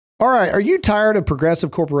All right. Are you tired of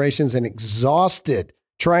progressive corporations and exhausted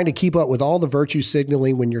trying to keep up with all the virtue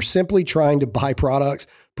signaling when you're simply trying to buy products?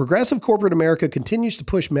 Progressive corporate America continues to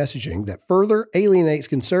push messaging that further alienates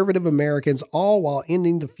conservative Americans, all while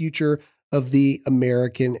ending the future of the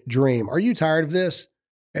American dream. Are you tired of this?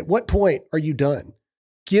 At what point are you done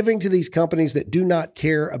giving to these companies that do not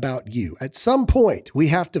care about you? At some point, we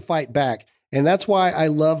have to fight back. And that's why I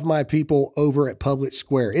love my people over at Public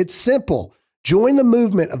Square. It's simple. Join the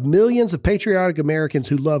movement of millions of patriotic Americans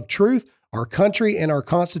who love truth, our country, and our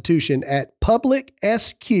Constitution at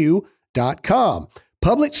publicsq.com.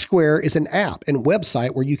 Public Square is an app and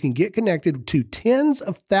website where you can get connected to tens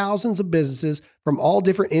of thousands of businesses from all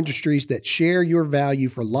different industries that share your value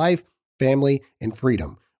for life, family, and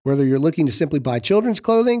freedom. Whether you're looking to simply buy children's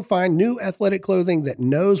clothing, find new athletic clothing that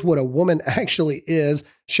knows what a woman actually is,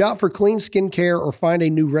 shop for clean skincare, or find a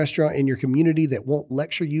new restaurant in your community that won't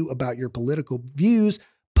lecture you about your political views,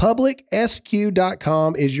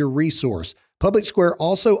 publicsq.com is your resource. Public Square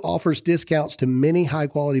also offers discounts to many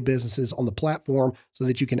high-quality businesses on the platform so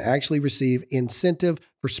that you can actually receive incentive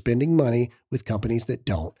for spending money with companies that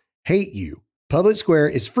don't hate you. Public Square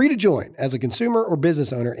is free to join as a consumer or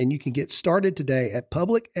business owner, and you can get started today at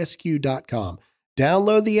publicsq.com.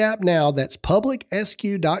 Download the app now. That's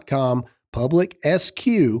publicsq.com,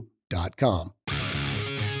 publicsq.com.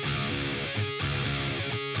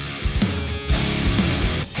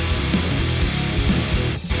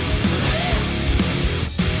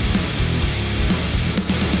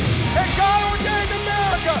 And God ordained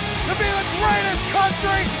America to be the greatest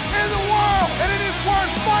country in the world, and it is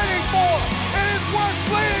worth fighting for. Worth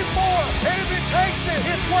bleeding for, and if it takes it,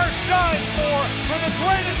 it's worth dying for the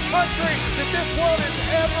greatest country that this world has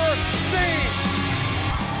ever seen.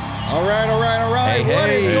 All right. What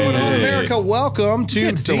is going on, America? Welcome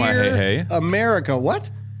to Dear America. What?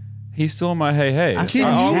 He's still in my hey.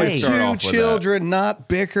 Can you two children not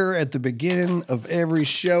bicker at the beginning of every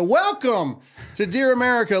show? Welcome to Dear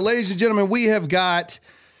America. Ladies and gentlemen, we have got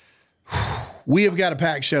a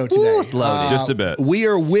packed show today. Ooh, it's loaded. Just a bit. We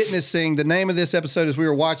are witnessing, the name of this episode is we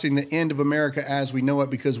are watching the end of America as we know it,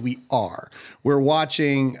 because we are. We're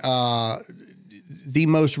watching the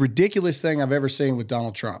most ridiculous thing I've ever seen with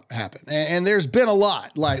Donald Trump happen. And there's been a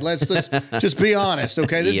lot. Like, let's just be honest,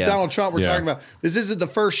 okay? This is Donald Trump we're talking about. This isn't the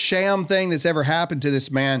first sham thing that's ever happened to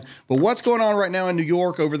this man. But what's going on right now in New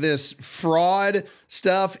York over this fraud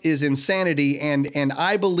stuff is insanity. And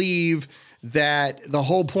I believe that the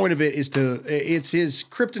whole point of it is it's his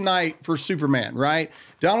kryptonite for Superman, right?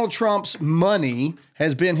 Donald Trump's money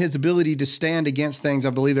has been his ability to stand against things. I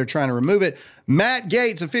believe they're trying to remove it. Matt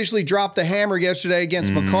Gaetz officially dropped the hammer yesterday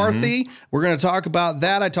against McCarthy. We're going to talk about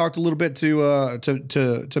that. I talked a little bit to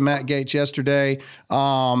Matt Gaetz yesterday.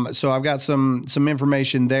 So I've got some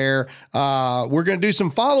information there. We're going to do some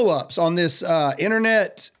follow-ups on this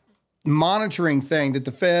internet monitoring thing that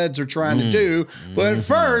the feds are trying to do. But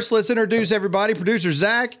first, let's introduce everybody. Producer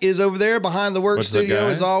Zach is over there behind the work studio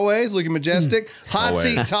as always, looking majestic. Hot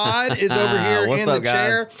Seat Todd is over here in the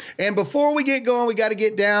chair. And before we get going, we got to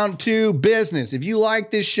get down to business. If you like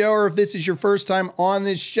this show, or if this is your first time on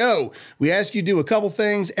this show, we ask you to do a couple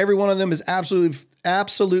things. Every one of them is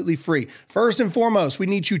absolutely free. First and foremost, we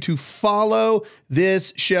need you to follow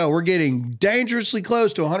this show. We're getting dangerously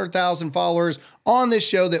close to 100,000 followers on this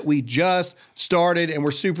show that we just started, and we're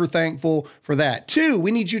super thankful for that. 2, we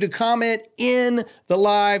need you to comment in the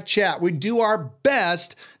live chat. We do our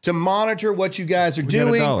best to monitor what you guys are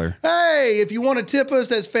doing. $1. Hey, if you want to tip us,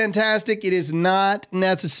 that's fantastic. It is not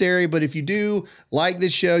necessary, but if you do like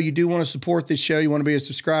this show, you do want to support this show, you want to be a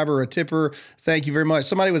subscriber or a tipper, thank you very much.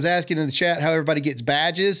 Somebody was asking in the chat how everybody gets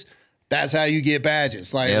badges. That's how you get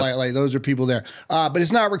badges. Like those are people there. But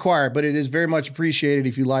it's not required, but it is very much appreciated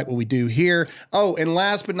if you like what we do here. Oh, and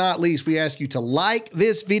last but not least, we ask you to like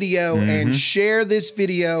this video and share this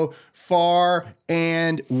video far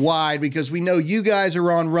and wide, because we know you guys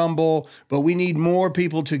are on Rumble, but we need more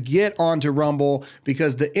people to get onto Rumble,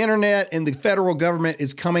 because the internet and the federal government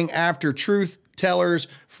is coming after truth tellers,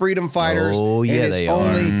 freedom fighters, and it's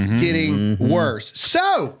only getting worse.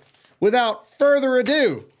 So, without further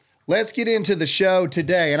ado, let's get into the show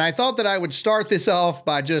today. And I thought that I would start this off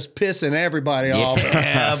by just pissing everybody off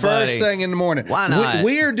first thing in the morning. Why not?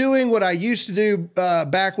 We are doing what I used to do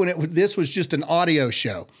back when this was just an audio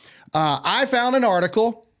show. I found an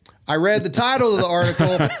article. I read the title of the article,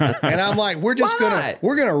 and I'm like, we're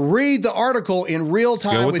gonna read the article in real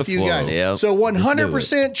time with you guys. Yep. So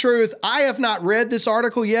 100% truth. I have not read this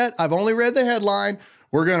article yet. I've only read the headline.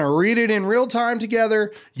 We're going to read it in real time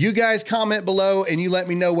together. You guys comment below and you let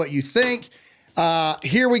me know what you think.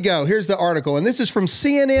 Here we go. Here's the article. And this is from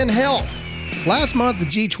CNN Health. Last month, the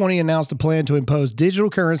G20 announced a plan to impose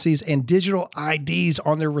digital currencies and digital IDs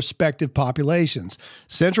on their respective populations.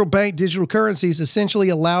 Central bank digital currencies essentially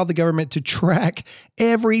allow the government to track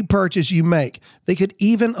every purchase you make. They could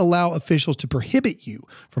even allow officials to prohibit you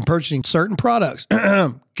from purchasing certain products,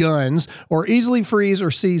 guns, or easily freeze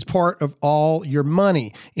or seize part of all your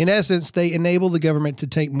money. In essence, they enable the government to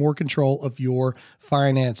take more control of your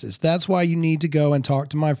finances. That's why you need to go and talk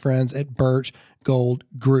to my friends at Birch Gold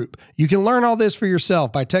Group. You can learn all this for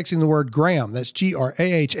yourself by texting the word Graham, that's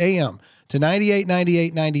Graham, to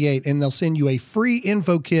 989898, and they'll send you a free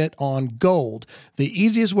info kit on gold. The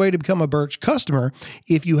easiest way to become a Birch customer,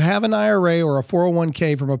 if you have an IRA or a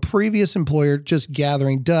 401k from a previous employer just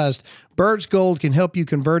gathering dust, Birch Gold can help you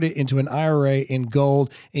convert it into an IRA in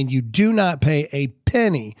gold, and you do not pay a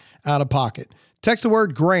penny out of pocket. Text the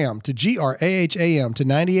word Graham to Graham to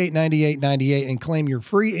 989898 and claim your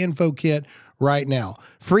free info kit right now.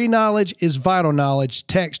 Free knowledge is vital knowledge.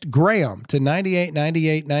 Text Graham to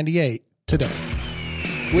 989898 today.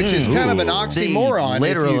 Which is kind of an oxymoron.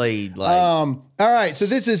 Literally. All right, so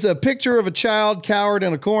this is a picture of a child cowered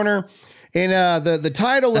in a corner. And the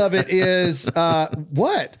title of it is,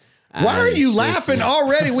 what? Why are you laughing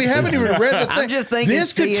already? We haven't even read the thing. I'm just thinking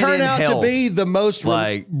this could turn out to be the most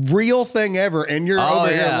real thing ever, and you're over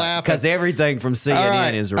here laughing. Because everything from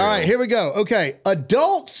CNN is real. All right, here we go. Okay,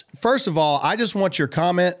 adults, first of all, I just want your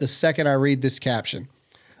comment the second I read this caption.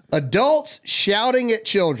 Adults shouting at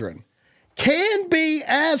children can be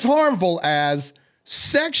as harmful as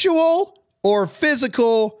sexual or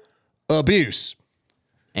physical abuse.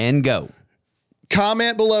 And go.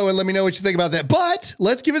 Comment below and let me know what you think about that. But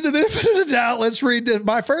let's give it the benefit of the doubt. Let's read this.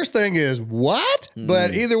 My first thing is, what?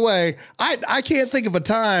 But either way, I can't think of a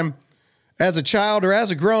time as a child or as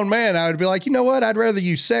a grown man, I would be like, you know what? I'd rather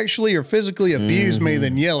you sexually or physically abuse me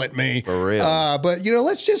than yell at me. For real. But,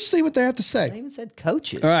 let's just see what they have to say. They even said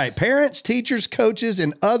coaches. All right. Parents, teachers, coaches,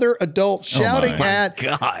 and other adults shouting at,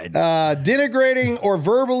 denigrating, or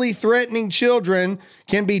verbally threatening children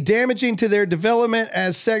can be damaging to their development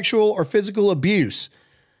as sexual or physical abuse.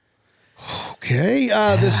 Okay.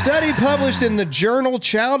 The study published in the journal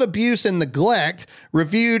Child Abuse and Neglect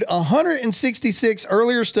reviewed 166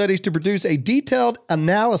 earlier studies to produce a detailed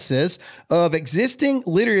analysis of existing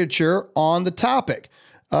literature on the topic.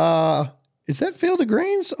 Is that Field of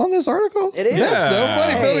Greens on this article? It is. That's so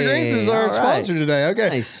funny. Field of Greens is our sponsor today. Okay.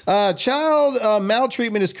 Nice. Child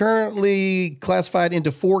maltreatment is currently classified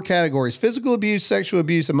into 4 categories: physical abuse, sexual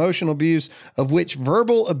abuse, emotional abuse, of which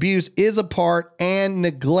verbal abuse is a part, and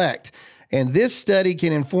neglect. And this study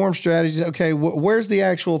can inform strategies. Okay, where's the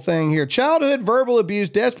actual thing here? Childhood verbal abuse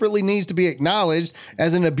desperately needs to be acknowledged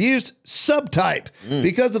as an abuse subtype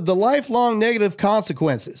because of the lifelong negative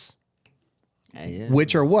consequences.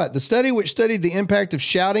 Which are what? The study, which studied the impact of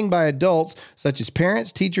shouting by adults, such as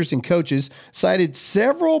parents, teachers, and coaches, cited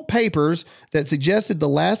several papers that suggested the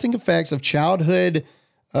lasting effects of childhood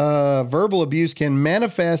verbal abuse can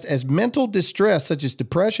manifest as mental distress, such as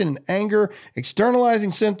depression and anger,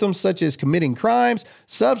 externalizing symptoms such as committing crimes,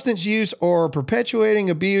 substance use, or perpetuating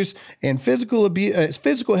abuse, and physical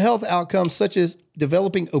health outcomes such as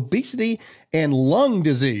developing obesity and lung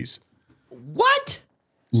disease. What?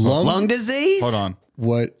 Lung disease? Hold on.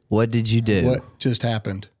 What did you do? What just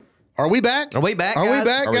happened? Are we back? Are we back, Are guys? we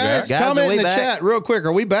back, Are we guys? back? Comment in the chat real quick.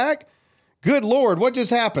 Are we back? Good Lord, what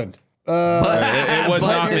just happened? It was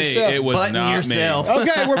not me. It was Button not yourself. me.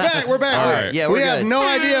 Okay, we're back. We're back. All right. Yeah, we we're have good. no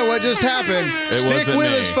idea what just happened. Stick wasn't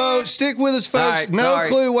with me. us, folks. Stick with us, folks. right, No sorry.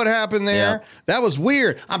 clue what happened there. Yep. That was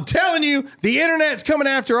weird. I'm telling you, the internet's coming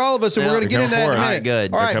after all of us, and we're Yeah. going to get into that in a They're minute. coming for us. All right,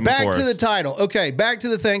 good. All They're right, coming back for to us. the title. Okay, back to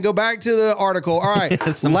the thing. Go back to the article. All right.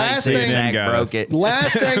 Last Somebody thing. Zach guys. broke it.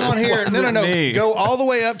 Last thing on here. No. Wasn't me. Go all the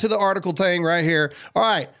way up to the article thing right here. All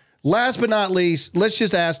right. Last but not least, let's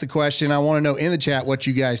just ask the question. I want to know in the chat what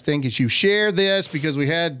you guys think as you share this, because we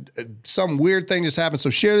had some weird thing just happen.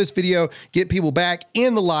 So share this video, get people back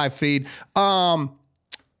in the live feed.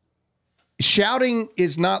 Shouting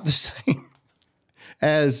is not the same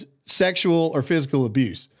as sexual or physical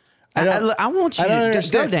abuse. I want you to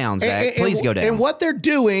just go down, Zach. Please go down. And what they're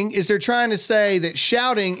doing is they're trying to say that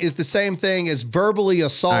shouting is the same thing as verbally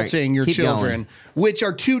assaulting your keep children, which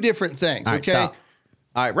are two different things. All right, okay. stop.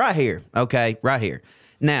 All right, right here. Okay, right here.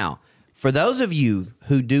 Now, for those of you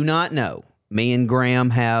who do not know, me and Graham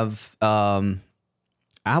have, I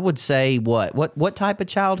would say, what type of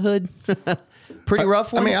childhood? Pretty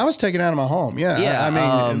rough one. I mean, I was taken out of my home. Yeah. Yeah, I mean,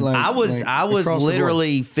 I was across the board.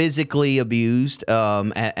 literally physically abused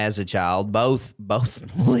as a child, both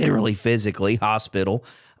literally physically, hospital,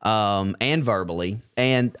 and verbally.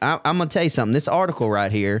 And I'm gonna tell you something. This article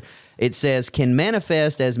right here It says can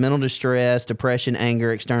manifest as mental distress, depression,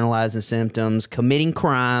 anger, externalizing symptoms, committing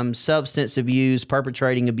crimes, substance abuse,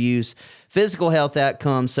 perpetrating abuse, physical health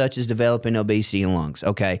outcomes such as developing obesity and lungs.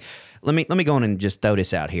 Okay, let me go on and just throw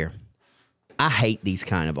this out here. I hate these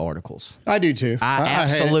kind of articles. I do too. I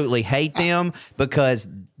absolutely hate them because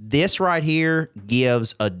this right here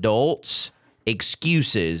gives adults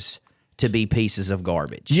excuses to be pieces of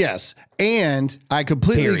garbage. Yes. And I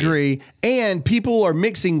completely agree. And people are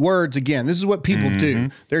mixing words again. This is what people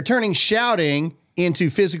do. They're turning shouting into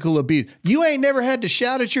physical abuse. You ain't never had to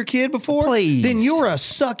shout at your kid before? Please. Then you're a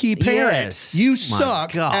sucky parent. Yes. You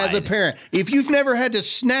suck as a parent. If you've never had to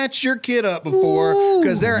snatch your kid up before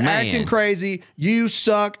because they're acting crazy, you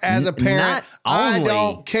suck as a parent. I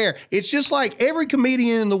don't care. It's just like every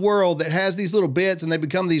comedian in the world that has these little bits and they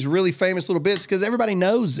become these really famous little bits because everybody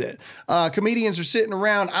knows it. Comedians are sitting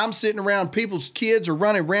around. I'm sitting around. People's kids are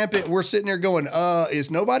running rampant. We're sitting there going,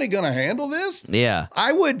 is nobody going to handle this? Yeah.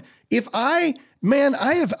 I would, if I... Man,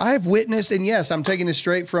 I have witnessed, and yes, I'm taking this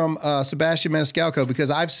straight from Sebastian Maniscalco because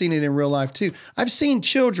I've seen it in real life too. I've seen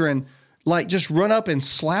children like just run up and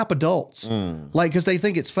slap adults, like because they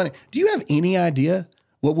think it's funny. Do you have any idea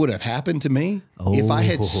what would have happened to me if I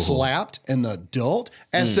had slapped an adult?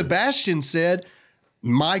 As Sebastian said,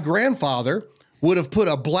 my grandfather would have put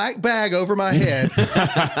a black bag over my head.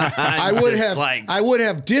 I would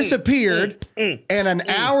have disappeared, and an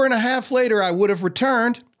hour and a half later, I would have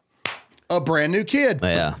returned. A brand new kid.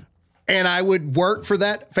 Yeah. And I would work for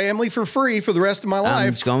that family for free for the rest of my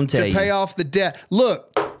life to pay off the debt.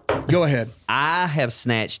 Look, go ahead. I have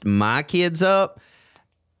snatched my kids up,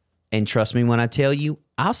 and trust me when I tell you,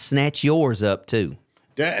 I'll snatch yours up too.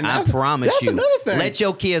 I promise you. That's another thing. Let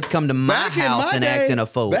your kids come to my house and act in a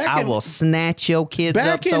fool. I will snatch your kids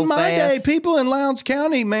up so fast. Back in my day, people in Lowndes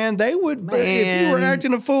County, man, they would, if you were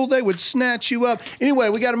acting a fool, they would snatch you up. Anyway,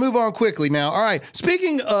 we got to move on quickly now. All right.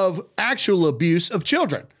 Speaking of actual abuse of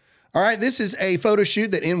children. All right, this is a photo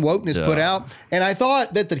shoot that In Wokeness put out, and I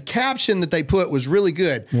thought that the caption that they put was really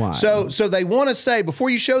good. Why? So they want to say,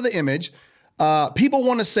 before you show the image, people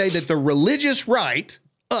want to say that the religious right,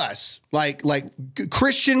 us, like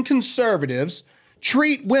Christian conservatives,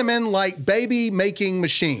 treat women like baby-making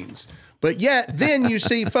machines. But yet, then you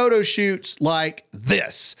see photo shoots like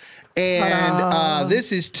this. And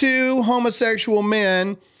this is two homosexual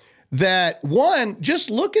men that, one, just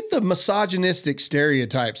look at the misogynistic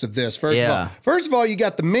stereotypes of this. First of all, you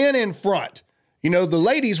got the men in front. You know, the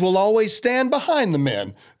ladies will always stand behind the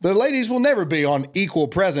men. The ladies will never be on equal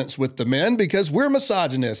presence with the men because we're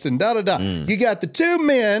misogynists and da-da-da. You got the two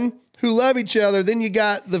men who love each other. Then you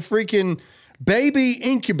got the freaking baby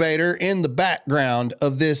incubator in the background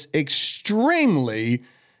of this extremely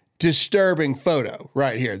disturbing photo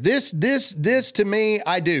right here. This to me,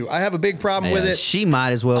 I have a big problem with it. She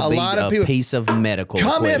might as well be a piece of medical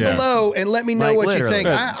comment equipment. below and let me know what literally. you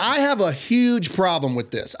think. I have a huge problem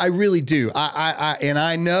with this. I really do. And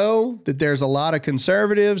I know that there's a lot of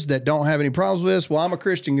conservatives that don't have any problems with this. Well, I'm a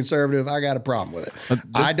Christian conservative. I got a problem with it.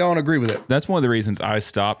 I don't agree with it. That's one of the reasons I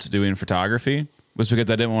stopped doing photography. Was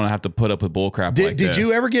because I didn't want to have to put up with bullcrap like this. Did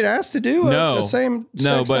you ever get asked to do the same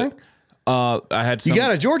sex thing? I had some. You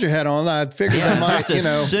got a Georgia hat on. I figured they might,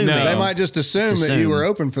 they might just assume that you were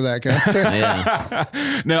open for that kind of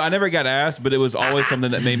thing. No, I never got asked, but it was always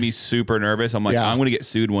something that made me super nervous. I'm like, I'm going to get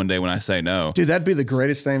sued one day when I say no. Dude, that'd be the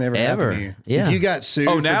greatest thing that ever happened to you. Yeah. If you got sued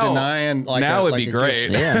for denying, now it'd be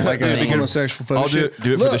great. Like a homosexual photo shoot.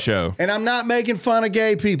 Do it for the show. And I'm not making fun of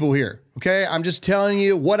gay people here. Okay, I'm just telling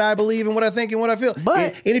you what I believe and what I think and what I feel.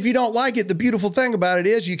 And if you don't like it, the beautiful thing about it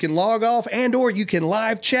is you can log off or you can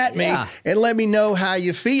live chat me and let me know how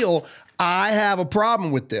you feel. I have a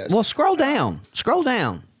problem with this. Well, scroll down.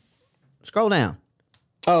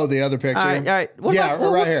 Oh, the other picture. All right.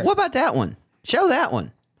 Right here. What about that one? Show that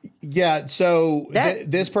one. Yeah, so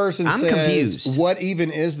this person says, confused. What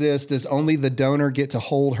even is this? Does only the donor get to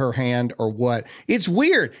hold her hand or what? It's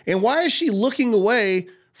weird. And why is she looking away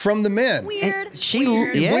from the men? Weird.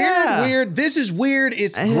 Weird. This is weird.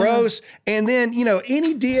 It's gross. And then,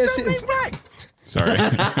 any DSM... Sorry.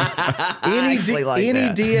 any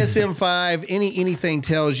DSM-5, anything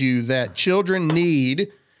tells you that children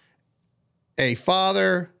need a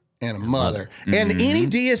father and a mother. And any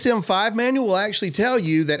DSM-5 manual will actually tell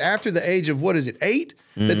you that after the age of, 8?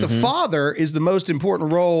 That the father is the most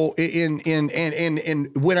important role in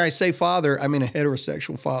when I say father, I mean a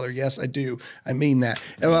heterosexual father. Yes, I do. I mean that.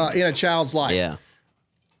 In a child's life. Yeah.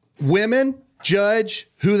 Women judge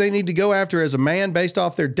who they need to go after as a man based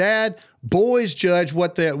off their dad. Boys judge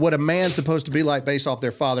what a man's supposed to be like based off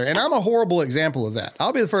their father. And I'm a horrible example of that.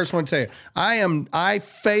 I'll be the first one to tell you. I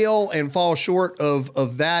fail and fall short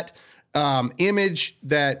of that image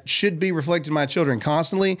that should be reflected in my children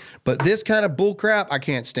constantly. But this kind of bull crap, I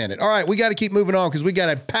can't stand it. All right, we got to keep moving on because we got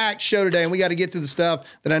a packed show today, and we got to get to the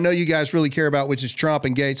stuff that I know you guys really care about, which is Trump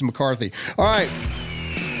and Gates and McCarthy. All right,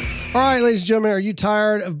 ladies and gentlemen, are you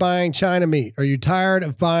tired of buying China meat? Are you tired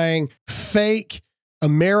of buying fake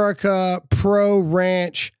America Pro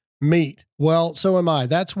Ranch meat? Well, so am I.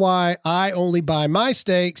 That's why I only buy my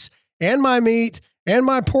steaks and my meat and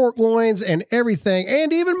my pork loins and everything,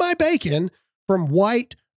 and even my bacon from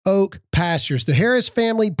White Oak Pastures. The Harris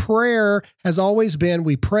family prayer has always been,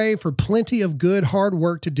 we pray for plenty of good, hard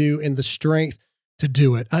work to do and the strength to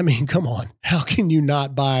do it. I mean, come on. How can you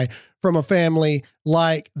not buy from a family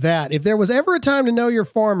like that? If there was ever a time to know your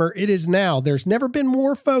farmer, it is now. There's never been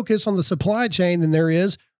more focus on the supply chain than there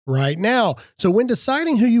is right now. So when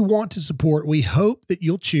deciding who you want to support, we hope that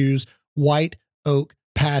you'll choose White Oak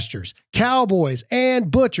Pastures. Cowboys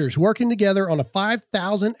and butchers working together on a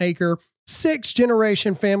 5,000-acre,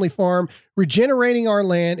 6th-generation family farm, regenerating our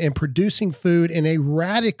land and producing food in a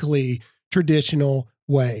radically traditional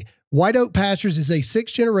way. White Oak Pastures is a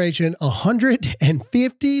 6th-generation,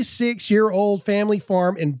 156-year-old family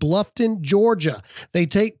farm in Bluffton, Georgia. They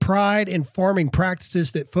take pride in farming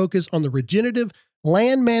practices that focus on the regenerative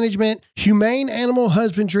land management, humane animal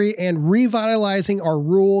husbandry, and revitalizing our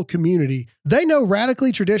rural community. They know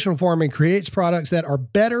radically traditional farming creates products that are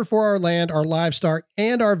better for our land, our livestock,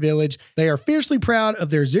 and our village. They are fiercely proud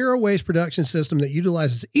of their zero-waste production system that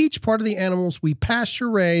utilizes each part of the animals we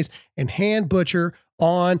pasture raise and hand butcher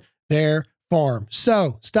on their farm.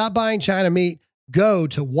 So stop buying China meat. Go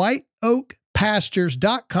to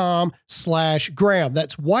whiteoakpastures.com/Graham.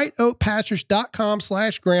 That's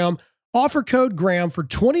whiteoakpastures.com/Graham. Offer code Graham for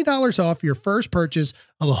 $20 off your first purchase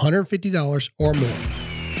of $150 or more.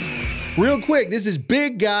 real quick, this is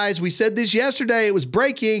big, guys. We said this yesterday. It was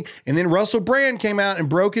breaking, and then Russell Brand came out and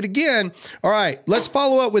broke it again. All right, let's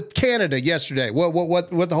follow up with Canada yesterday.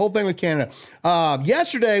 What the whole thing with Canada.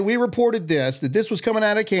 Yesterday, we reported that this was coming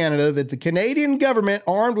out of Canada, that the Canadian government,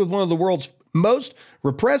 armed with one of the world's most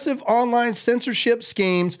repressive online censorship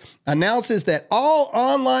schemes, announces that all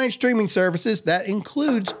online streaming services, that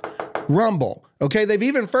includes Rumble. Okay, they've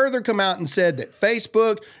even further come out and said that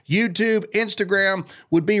Facebook, YouTube, Instagram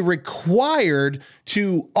would be required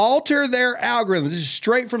to alter their algorithms. This is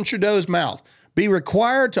straight from Trudeau's mouth. Be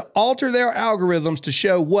required to alter their algorithms to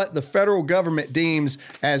show what the federal government deems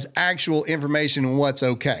as actual information and what's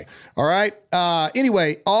okay. All right.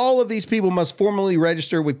 Anyway, all of these people must formally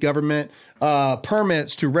register with government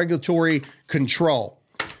permits to regulatory control.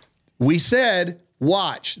 We said,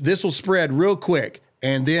 watch, this will spread real quick.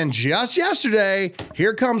 And then just yesterday,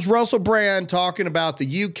 here comes Russell Brand talking about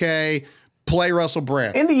the UK. Play Russell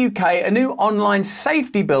Brand. In the UK, a new online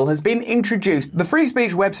safety bill has been introduced. The free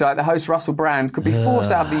speech website that hosts Russell Brand could be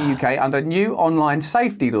forced out of the UK under new online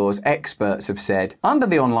safety laws, experts have said. Under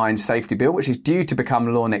the online safety bill, which is due to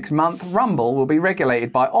become law next month, Rumble will be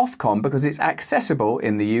regulated by Ofcom because it's accessible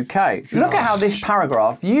in the UK. Look at how this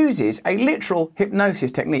paragraph uses a literal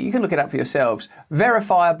hypnosis technique. You can look it up for yourselves.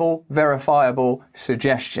 Verifiable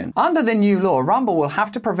suggestion. Under the new law, Rumble will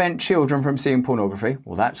have to prevent children from seeing pornography.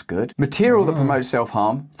 Well, that's good. Material that promotes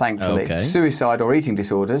self-harm, thankfully. Okay. Suicide or eating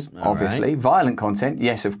disorders, obviously. Right. Violent content,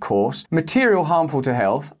 yes, of course. Material harmful to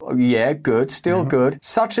health, yeah, good, still good.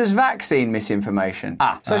 Such as vaccine misinformation.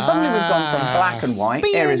 So suddenly we've gone from black and white,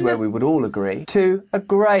 areas where we would all agree, to a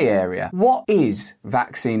grey area. What is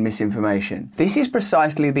vaccine misinformation? This is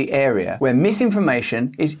precisely the area where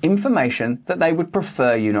misinformation is information that they would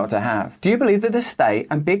prefer you not to have. Do you believe that the state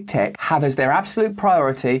and big tech have as their absolute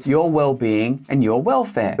priority your well-being and your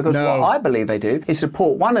welfare? Because what I believe they do is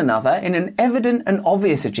support one another in an evident and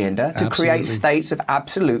obvious agenda to create states of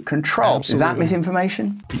absolute control. Is that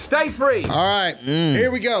misinformation? Stay free. All right,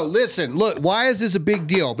 here we go. Listen, look, why is this a big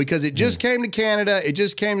deal? Because it just came to Canada. It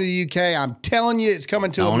just came to the UK. I'm telling you, it's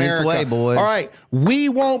coming to America. On its way, boys. All right, we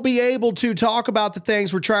won't be able to talk about the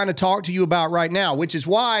things we're trying to talk to you about right now, which is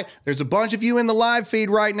why there's a bunch of you in the live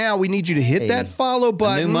feed right now. We need you to hit that follow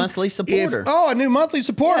button. A new monthly supporter. A new monthly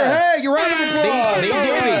supporter. Yeah. Hey, you're right of applause.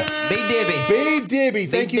 B Dibby.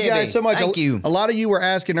 Thank you guys so much. Thank you. A lot of you were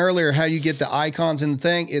asking earlier how you get the icons in the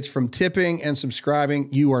thing. It's from tipping and subscribing.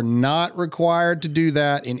 You are not required to do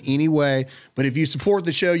that in any way. But if you support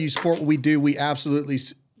the show, you support what we do, we absolutely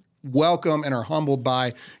welcome and are humbled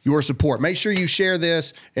by your support. Make sure you share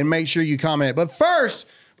this and make sure you comment it. But first,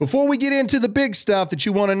 before we get into the big stuff that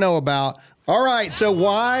you want to know about, all right, so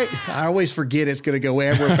why? I always forget it's going to go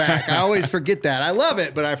and we're back. I always forget that. I love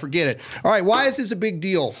it, but I forget it. All right, why is this a big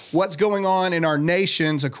deal? What's going on in our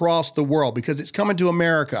nations across the world? Because it's coming to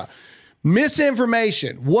America.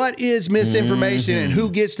 Misinformation. What is misinformation and who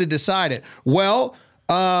gets to decide it? Well,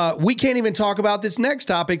 we can't even talk about this next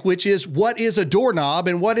topic, which is what is a doorknob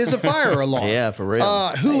and what is a fire alarm? Yeah, for real.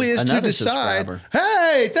 Who is to decide?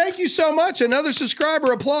 Hey, thank you so much. Another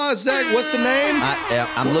subscriber. Applause. What's the name?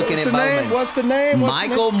 I'm looking at Bowman. What's the name?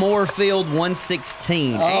 Michael Moorfield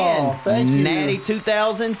 116 thank you. Natty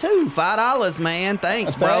 2002. $5, man.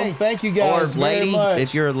 Thanks, bro. Thank you guys. Or lady, very much.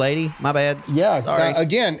 if you're a lady, my bad. Yeah. Sorry.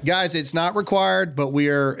 Again, guys, it's not required, but we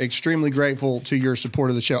are extremely grateful to your support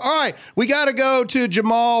of the show. All right, we got to go to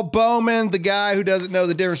Jamal Bowman, the guy who doesn't know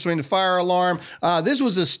the difference between a fire alarm. This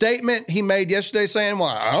was a statement he made yesterday saying, well,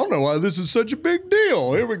 I don't know why this is such a big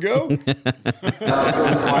deal. Here we go. That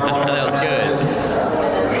was good.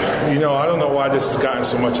 You know, I don't know why this has gotten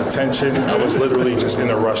so much attention. I was literally just in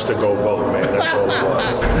a rush to go vote, man. That's all it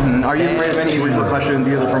was. Are you afraid of any repercussions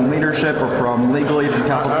either from leadership or from legally from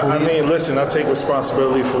Capitol I Police? mean, listen, I take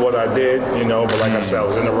responsibility for what I did, you know, but like I said, I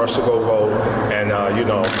was in a rush to go vote, and, you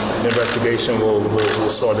know, the investigation will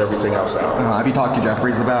sort everything else out. Have you talked to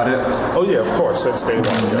Jeffries about it? Oh, yeah, of course. That's day one,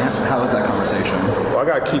 yes. How was that conversation? Well, I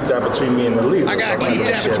got to keep that between me and the leader. I got to keep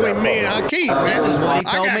that between me and Hakeem, man. This is what he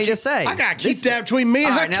told me to say. I got to keep that between me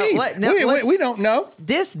and Hakeem. We don't know.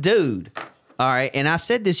 This dude, all right, and I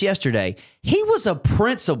said this yesterday, he was a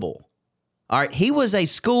principal. All right, he was a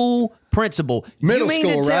school principal. Middle you mean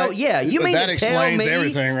school, to tell, right? Yeah, you mean That to tell explains me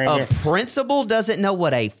everything right a there. principal doesn't know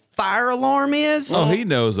what a fire alarm is? Oh, he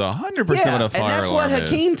knows 100% what a fire alarm is. And that's what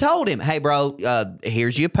Hakeem told him. Hey, bro,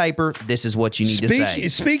 here's your paper. This is what you need to say.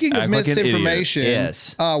 Speaking of Act like an idiot. misinformation,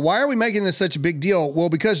 Yes. Why are we making this such a big deal? Well,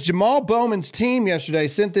 because Jamal Bowman's team yesterday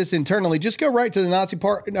sent this internally. Just go right to the Nazi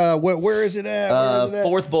part. Where is it at?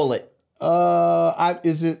 Fourth bullet.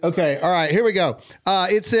 Is it okay? All right, here we go.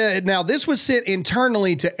 It said now this was sent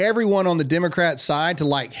internally to everyone on the Democrat side to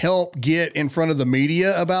like help get in front of the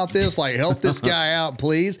media about this, like help this guy out,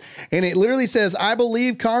 please. And it literally says, I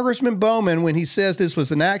believe Congressman Bowman when he says this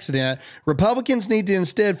was an accident. Republicans need to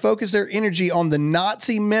instead focus their energy on the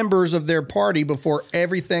Nazi members of their party before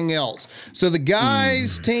everything else. So the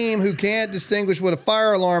guy's team who can't distinguish what a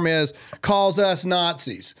fire alarm is calls us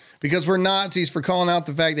Nazis because we're Nazis for calling out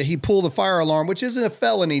the fact that he pulled a fire alarm, which isn't a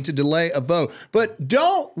felony to delay a vote. But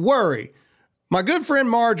don't worry. My good friend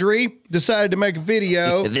Marjorie decided to make a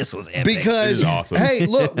video. This was epic. Because, This is awesome. hey,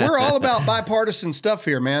 look, we're all about bipartisan stuff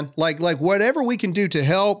here, man. Like whatever we can do to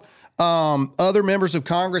help other members of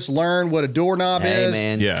Congress learn what a doorknob Hey, is.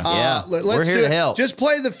 man. Yeah. Let's We're here do to it. help. Just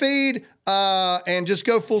play the feed and just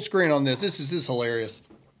go full screen on this. This is hilarious.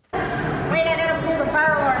 Wait, I gotta pull the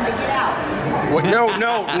fire alarm to get out. What? No.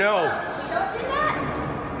 Don't do that.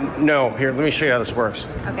 No. Here, let me show you how this works.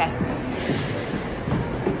 Okay.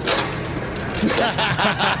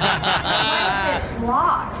 It's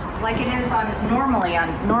locked, like it is normally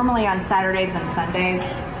on Saturdays and Sundays.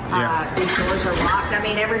 These doors are locked. I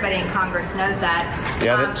mean, everybody in Congress knows that.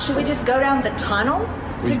 Yeah, should we just go down the tunnel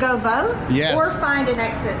to go vote? Yes. Or find an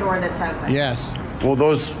exit door that's open? Yes. Well,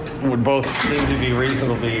 those would both seem to be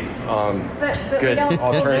reasonably But good we don't pull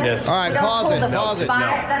alternatives. this. All right, We don't pause pull it, the pause it. fire-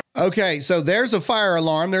 that's- Okay, so there's a fire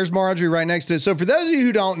alarm. There's Marjorie right next to it. So for those of you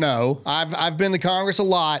who don't know, I've been to Congress a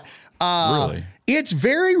lot. Really? It's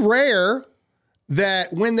very rare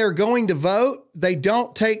that when they're going to vote, they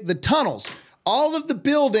don't take the tunnels. All of the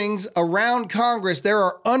buildings around Congress, there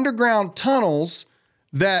are underground tunnels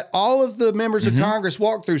that all of the members of Congress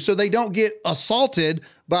walk through so they don't get assaulted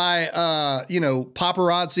by,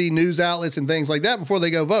 paparazzi, news outlets, and things like that before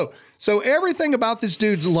they go vote. So everything about this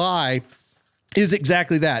dude's lie is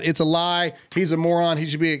exactly that. It's a lie. He's a moron. He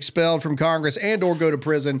should be expelled from Congress and or go to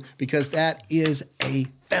prison because that is a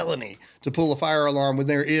felony to pull a fire alarm when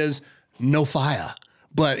there is no fire.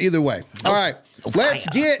 But either way. All right. Let's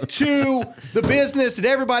get to the business that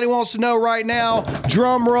everybody wants to know right now.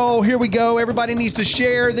 Drum roll. Here we go. Everybody needs to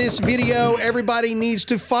share this video. Everybody needs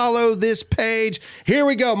to follow this page. Here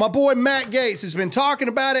we go. My boy Matt Gaetz has been talking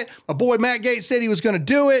about it. My boy Matt Gaetz said he was going to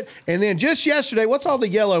do it. And then just yesterday, what's all the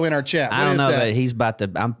yellow in our chat? I don't know, but he's about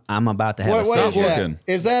to. I'm about to have What a is Stop that? looking.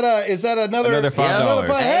 Is that another Another $5. Another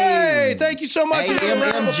 $5. Hey, thank you so much.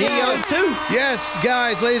 AMMGO2. Yes,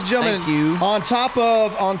 guys, ladies and gentlemen. Thank you. On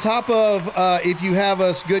top of, if you have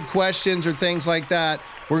us good questions or things like that,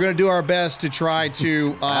 we're going to do our best to try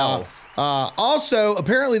to. Also,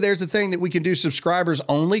 apparently, there's a thing that we can do subscribers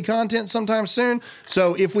only content sometime soon.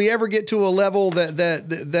 So if we ever get to a level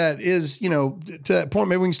that is, to that point,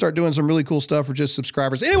 maybe we can start doing some really cool stuff for just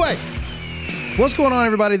subscribers. Anyway. What's going on,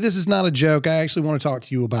 everybody? This is not a joke. I actually want to talk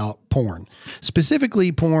to you about porn,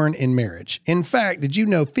 specifically porn in marriage. In fact, did you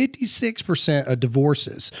know 56% of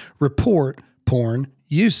divorces report porn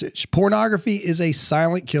usage. Pornography is a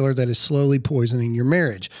silent killer that is slowly poisoning your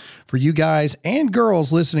marriage. For you guys and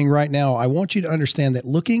girls listening right now, I want you to understand that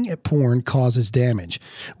looking at porn causes damage.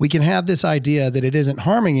 We can have this idea that it isn't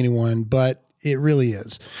harming anyone, but it really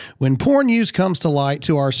is. When porn use comes to light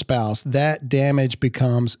to our spouse, that damage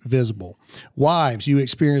becomes visible. Wives, you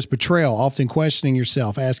experience betrayal, often questioning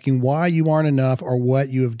yourself, asking why you aren't enough or what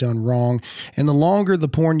you have done wrong. And the longer the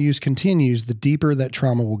porn use continues, the deeper that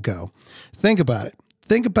trauma will go. Think about it.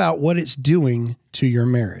 Think about what it's doing to your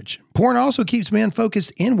marriage. Porn also keeps men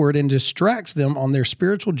focused inward and distracts them on their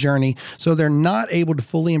spiritual journey, so they're not able to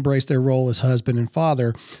fully embrace their role as husband and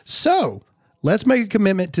father. So, let's make a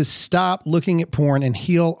commitment to stop looking at porn and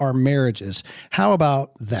heal our marriages. How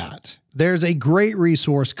about that? There's a great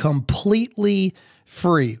resource completely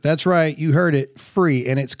free. That's right. You heard it, free.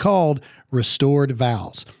 And it's called Restored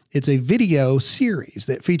Vows. It's a video series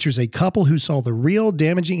that features a couple who saw the real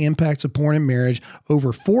damaging impacts of porn in marriage.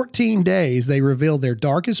 Over 14 days, they reveal their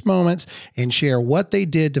darkest moments and share what they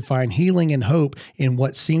did to find healing and hope in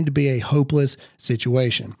what seemed to be a hopeless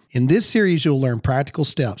situation. In this series, you'll learn practical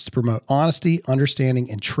steps to promote honesty,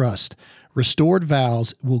 understanding, and trust. Restored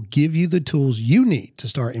Vows will give you the tools you need to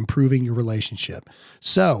start improving your relationship.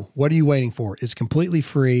 So, what are you waiting for? It's completely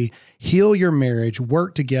free. Heal your marriage,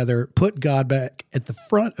 work together, put God back at the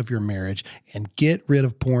front of your marriage, and get rid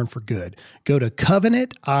of porn for good. Go to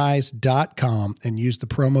covenanteyes.com and use the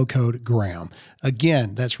promo code Graham.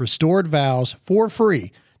 Again, that's Restored Vows for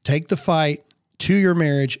free. Take the fight to your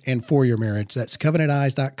marriage and for your marriage. That's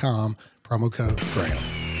covenanteyes.com, promo code Graham.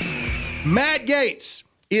 Matt Gaetz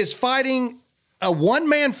is fighting a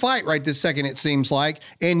one-man fight right this second, it seems like.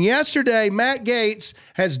 And yesterday, Matt Gaetz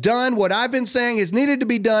has done what I've been saying has needed to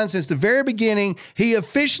be done since the very beginning. He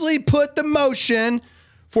officially put the motion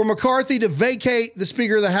for McCarthy to vacate the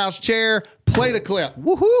Speaker of the House chair. Play the clip.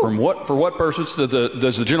 Woohoo! For what purpose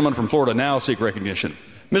does the gentleman from Florida now seek recognition?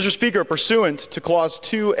 Mr. Speaker, pursuant to Clause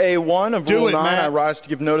 2A1 of Rule 9, I rise to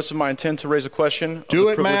give notice of my intent to raise a question of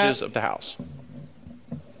the privileges of the House.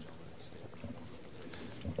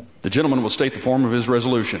 The gentleman will state the form of his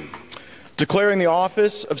resolution. Declaring the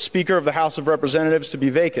office of Speaker of the House of Representatives to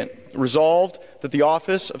be vacant. Resolved that the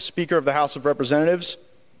office of Speaker of the House of Representatives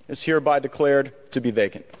is hereby declared to be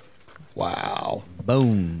vacant. Wow.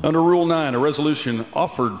 Boom. Under Rule 9, a resolution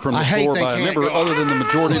offered from the floor by a member other than the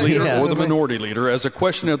majority leader or the minority leader as a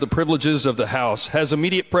question of the privileges of the House has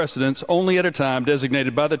immediate precedence only at a time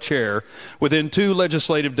designated by the chair within 2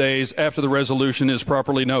 legislative days after the resolution is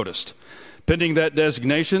properly noticed. Pending that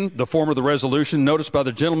designation, the form of the resolution noticed by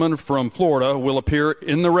the gentleman from Florida will appear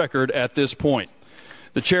in the record at this point.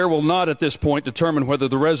 The chair will not at this point determine whether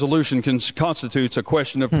the resolution constitutes a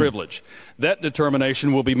question of privilege. That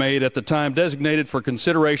determination will be made at the time designated for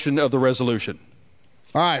consideration of the resolution.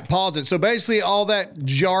 All right, pause it. So basically all that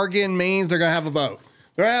jargon means they're going to have a vote.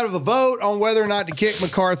 They're going to have a vote on whether or not to kick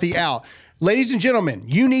McCarthy out. Ladies and gentlemen,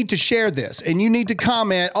 you need to share this and you need to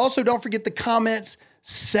comment. Also, don't forget the comments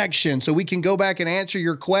section so we can go back and answer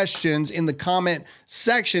your questions in the comment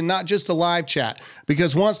section, not just the live chat,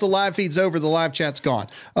 because once the live feed's over, the live chat's gone.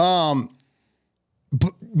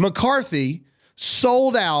 McCarthy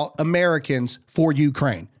sold out Americans for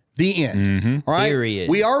Ukraine. The end. Mm-hmm. All right. Period.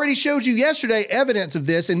 We already showed you yesterday evidence of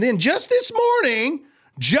this. And then just this morning,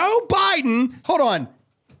 Joe Biden, hold on,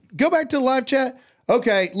 go back to the live chat.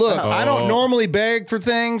 Okay, look, I don't normally beg for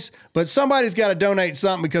things, but somebody's got to donate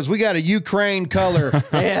something because we got a Ukraine color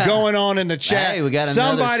going on in the chat. Hey, we got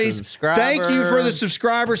somebody's subscriber. Thank you for the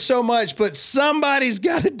subscribers so much, but somebody's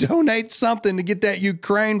got to donate something to get that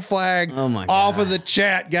Ukraine flag off of the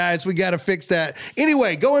chat, guys. We got to fix that.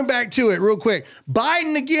 Anyway, going back to it real quick.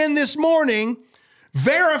 Biden again this morning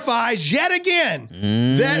verifies yet again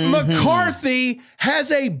that McCarthy has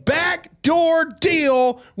a backdoor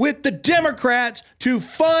deal with the Democrats to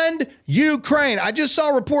fund Ukraine. I just saw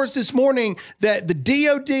reports this morning that the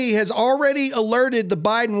DOD has already alerted the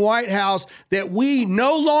Biden White House that we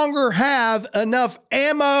no longer have enough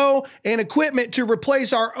ammo and equipment to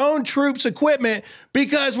replace our own troops' equipment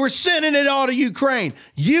because we're sending it all to Ukraine.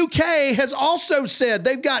 UK has also said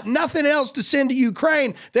they've got nothing else to send to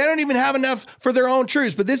Ukraine. They don't even have enough for their own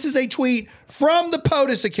troops. But this is a tweet from the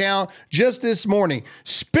POTUS account just this morning.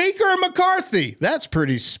 Speaker McCarthy, that's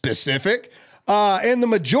pretty specific. And the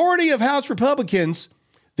majority of House Republicans,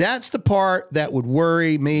 that's the part that would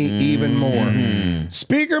worry me even more.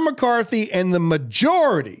 Speaker McCarthy and the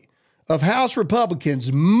majority of House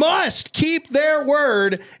Republicans must keep their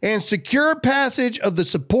word and secure passage of the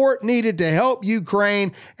support needed to help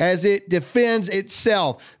Ukraine as it defends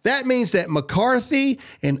itself. That means that McCarthy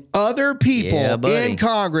and other people in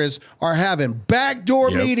Congress are having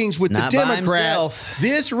backdoor meetings with the Democrats.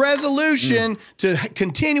 This resolution to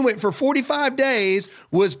continue it for 45 days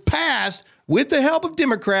was passed with the help of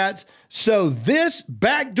Democrats, so this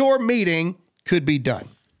backdoor meeting could be done.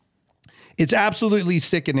 It's absolutely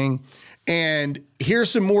sickening. And here's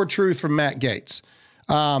some more truth from Matt Gaetz.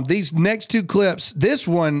 These next two clips, this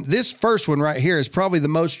first one right here is probably the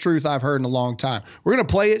most truth I've heard in a long time. We're going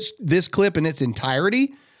to play this clip in its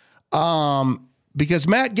entirety because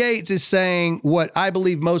Matt Gaetz is saying what I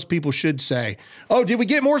believe most people should say. Oh, did we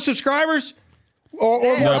get more subscribers?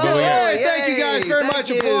 Thank you guys very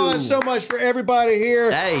much. Applause so much for everybody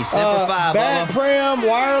here. Hey, Semper Fi, Bat Prim,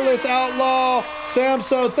 Wireless Outlaw,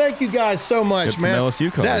 Samso. Thank you guys so much, man.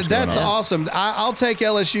 LSU colors that's awesome. I'll take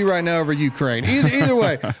LSU right now over Ukraine. Either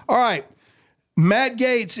way. All right. Matt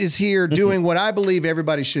Gaetz is here doing what I believe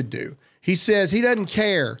everybody should do. He says he doesn't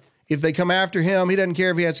care if they come after him. He doesn't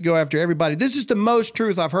care if he has to go after everybody. This is the most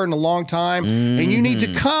truth I've heard in a long time. And you need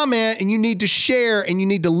to comment and you need to share and you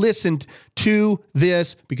need to listen to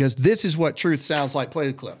this because this is what truth sounds like. Play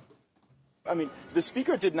the clip. I mean, the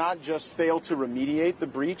speaker did not just fail to remediate the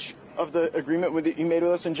breach of the agreement he made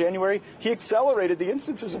with us in January. He accelerated the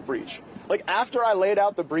instances of breach. Like, after I laid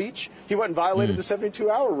out the breach, he went and violated the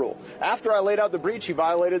 72-hour rule. After I laid out the breach, he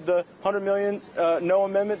violated the $100 million no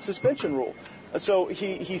amendment suspension rule. So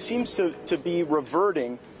he seems to be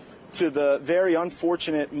reverting to the very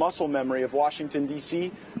unfortunate muscle memory of Washington, D.C.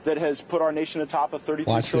 that has put our nation atop a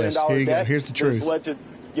 $33 trillion debt. Here's the truth. That's led to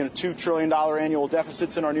 $2 trillion annual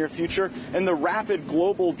deficits in our near future, and the rapid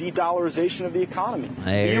global de-dollarization of the economy.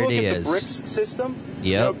 There you look it at is. the BRICS system.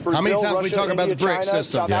 Yep. Brazil, How many times Russia, we talk about the India, BRICS China,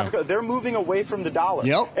 system? South Africa, they're moving away from the dollar.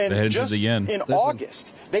 Yep. And They're headed to just the yen. in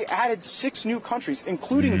August, they added 6 new countries,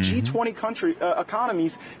 including G20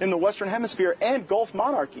 economies in the Western Hemisphere and Gulf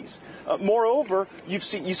monarchies. Moreover, you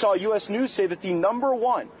saw U.S. News say that the number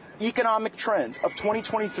one economic trend of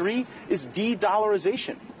 2023 is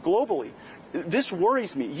de-dollarization globally. This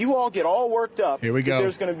worries me. You all get all worked up. Here we go.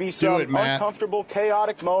 There's going to be some uncomfortable,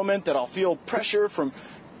 chaotic moment that I'll feel pressure from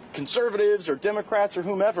conservatives or Democrats or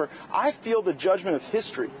whomever. I feel the judgment of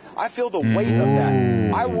history. I feel the weight of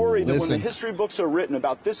that. I worry that when the history books are written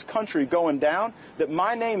about this country going down, that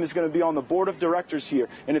my name is going to be on the board of directors here.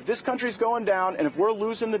 And if this country's going down and if we're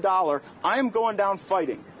losing the dollar, I am going down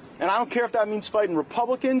fighting. And I don't care if that means fighting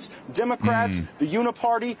Republicans, Democrats, the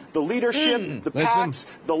Uniparty, the leadership, the PACs,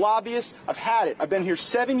 the lobbyists. I've had it. I've been here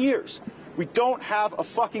 7 years. We don't have a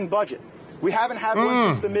fucking budget. We haven't had one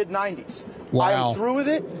since the mid-90s. Wow. I am through with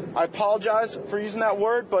it. I apologize for using that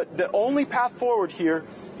word, but the only path forward here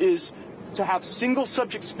is to have single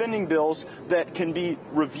subject spending bills that can be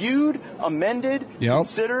reviewed, amended,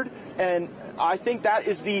 considered, and I think that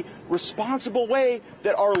is the responsible way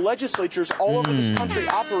that our legislatures all over this country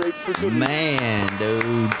operate for good reason. Man,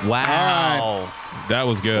 dude. Wow. That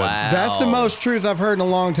was good. Wow. That's the most truth I've heard in a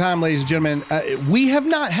long time, ladies and gentlemen. We have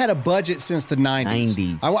not had a budget since the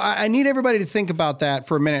 90s. I need everybody to think about that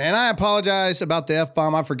for a minute. And I apologize about the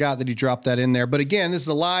F-bomb. I forgot that he dropped that in there. But again, this is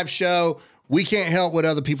a live show. We can't help what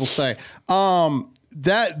other people say.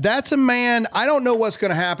 That's a man. I don't know what's going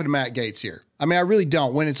to happen to Matt Gaetz here. I mean, I really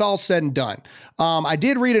don't. When it's all said and done, I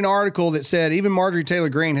did read an article that said even Marjorie Taylor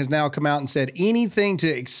Greene has now come out and said anything to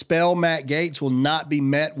expel Matt Gaetz will not be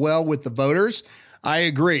met well with the voters. I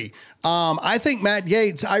agree. I think Matt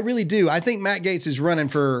Gaetz, I really do. I think Matt Gaetz is running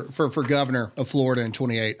for governor of Florida in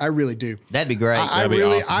 28. I really do. That'd be great. I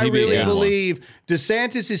really believe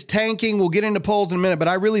DeSantis is tanking. We'll get into polls in a minute, but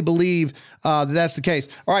I really believe that's the case.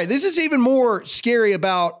 All right, this is even more scary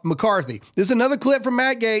about McCarthy. This is another clip from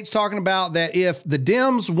Matt Gaetz talking about that if the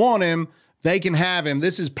Dems want him, they can have him.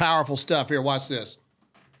 This is powerful stuff here. Watch this.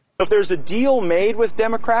 If there's a deal made with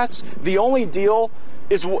Democrats, the only deal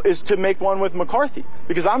is to make one with McCarthy,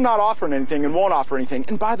 because I'm not offering anything and won't offer anything.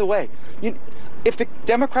 And by the way, if the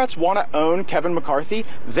Democrats want to own Kevin McCarthy,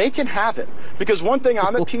 they can have it. Because one thing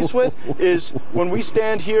I'm at peace with is when we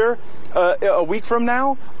stand here a week from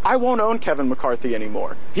now, I won't own Kevin McCarthy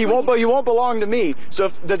anymore. He won't belong to me. So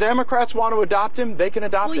if the Democrats want to adopt him, they can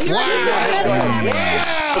adopt him. But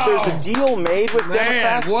there's a deal made with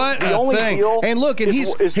Democrats. What the a only thing. deal and look, and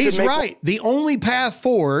he's right. The only path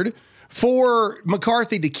forward for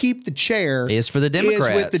McCarthy to keep the chair is for the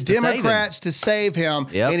Democrats. Is with the Democrats to save him.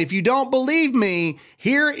 Yep. And if you don't believe me,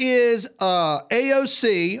 here is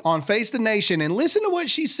AOC on Face the Nation, and listen to what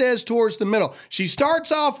she says towards the middle. She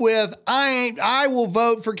starts off with, I will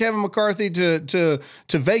vote for Kevin McCarthy to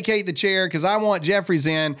vacate the chair because I want Jeffries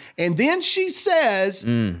in. And then she says,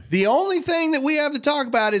 the only thing that we have to talk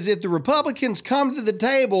about is if the Republicans come to the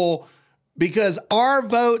table because our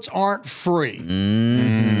votes aren't free.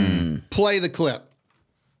 Play the clip.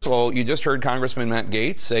 Well, you just heard Congressman Matt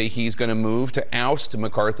Gaetz say he's going to move to oust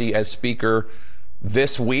McCarthy as Speaker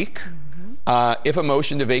this week. If a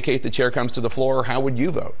motion to vacate the chair comes to the floor, how would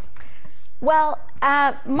you vote? Well,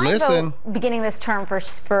 my vote beginning this term for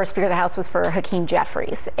Speaker of the House was for Hakeem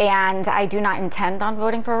Jeffries, and I do not intend on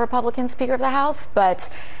voting for a Republican Speaker of the House, but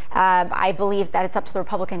I believe that it's up to the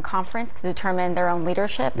Republican conference to determine their own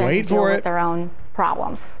leadership and deal with their own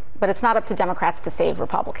problems. But it's not up to Democrats to save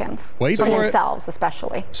Republicans. For themselves,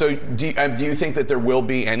 especially. So do you think that there will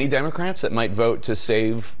be any Democrats that might vote to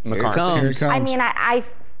save McCarthy? Here it comes. I mean,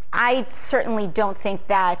 I certainly don't think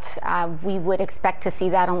that we would expect to see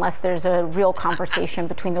that unless there's a real conversation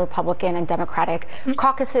between the Republican and Democratic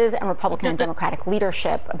caucuses and Republican and Democratic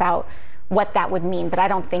leadership about what that would mean, but I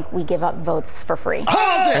don't think we give up votes for free.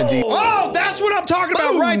 Oh, that's what I'm talking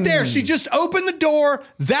about right there. She just opened the door.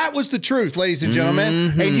 That was the truth, ladies and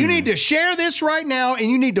gentlemen. And you need to share this right now, and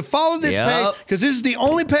you need to follow this page, because this is the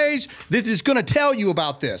only page that is going to tell you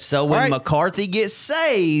about this. So when McCarthy gets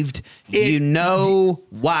saved, you know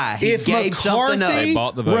why. He gave something up. If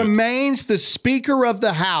McCarthy remains the Speaker of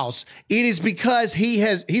the House, it is because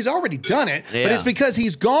he's already done it, but it's because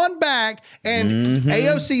he's gone back, and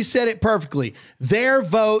AOC said it perfectly. Their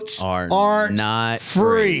votes aren't not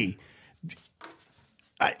free.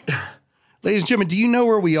 Ladies and gentlemen, do you know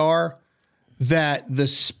where we are? That the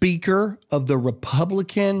Speaker of the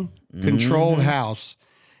Republican-controlled House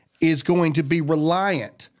is going to be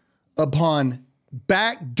reliant upon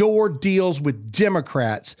backdoor deals with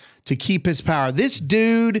Democrats to keep his power. This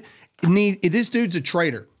dude's a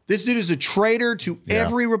traitor. This dude is a traitor to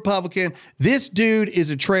every Republican. This dude is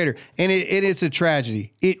a traitor, and it's a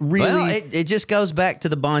tragedy. It really. Well, it just goes back to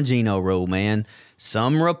the Bongino rule, man.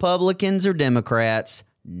 Some Republicans are Democrats.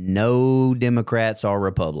 No Democrats are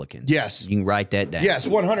Republicans. Yes. You can write that down. Yes,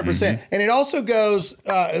 100%. And it also goes,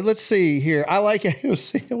 let's see here. I like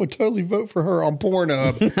AOC. I would totally vote for her on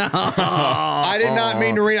Pornhub. I did not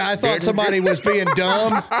mean to read. I thought somebody was being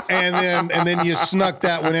dumb, and then you snuck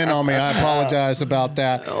that one in on me. I apologize about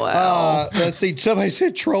that. Wow. Let's see. Somebody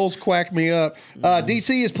said trolls quack me up.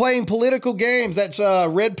 DC is playing political games. That's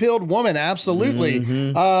red-pilled woman. Absolutely.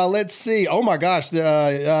 Let's see. Oh, my gosh.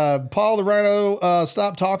 Paul the Rhino,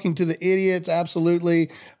 stop talking to the idiots.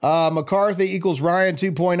 Absolutely. McCarthy equals Ryan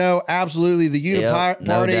 2.0. Absolutely. The Unity Party.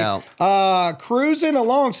 No doubt. Cruising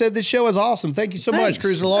Along said this show is awesome. Thank you so much,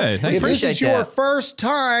 Cruising Along. Hey, if this is your first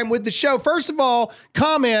time with the show, first of all,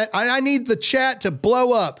 comment. I need the chat to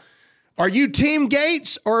blow up. Are you Team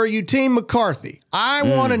Gaetz or are you Team McCarthy? I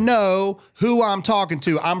want to know who I'm talking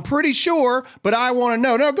to. I'm pretty sure, but I want to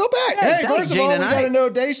know. No, go back. Hey, first of all, we got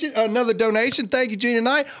another donation. Thank you, Gina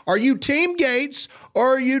Knight. Are you Team Gaetz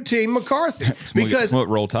or are you Team McCarthy? Because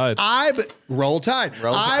Roll Tide. Roll Tide.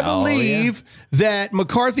 I believe that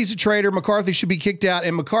McCarthy's a traitor. McCarthy should be kicked out,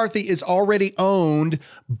 and McCarthy is already owned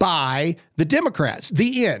by the Democrats.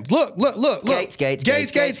 The end. Look. Gaetz.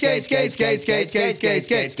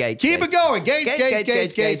 Keep it going. Gaetz.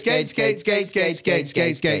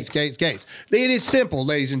 It is simple,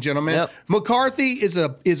 ladies and gentlemen. Yep. McCarthy is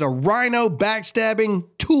a rhino backstabbing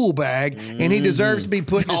tool bag, and he deserves to be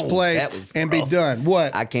put in his place and be done.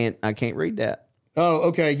 What? I can't read that. Oh,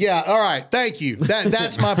 okay. Yeah. All right. Thank you.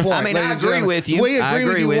 That's my point. I mean, I agree with you. We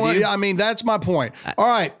agree with you. I mean, that's my point. All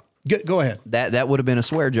right. Go ahead. That would have been a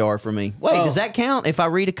swear jar for me. Wait, does that count if I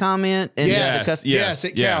read a comment? And yes,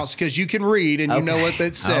 it counts because you can read and you know what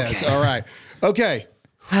that says. Okay. All right. Okay.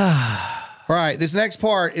 All right. This next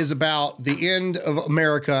part is about the end of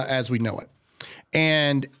America as we know it.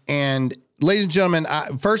 And ladies and gentlemen,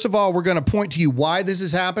 first of all, we're going to point to you why this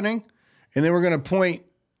is happening, and then we're going to point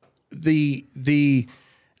the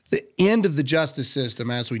end of the justice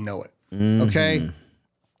system as we know it. Okay.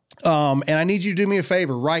 And I need you to do me a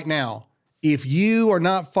favor right now. If you are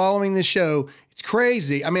not following this show, it's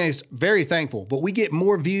crazy. I mean, it's very thankful, but we get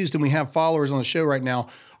more views than we have followers on the show right now.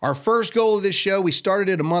 Our first goal of this show, we started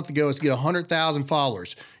it a month ago, is to get 100,000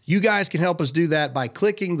 followers. You guys can help us do that by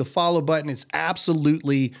clicking the follow button. It's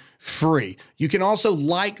absolutely free. You can also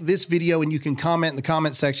like this video and you can comment in the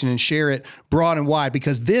comment section and share it broad and wide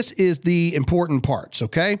because this is the important parts,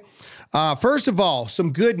 okay? First of all,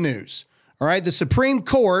 some good news. All right, the Supreme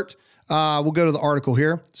Court We'll go to the article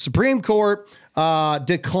here. Supreme Court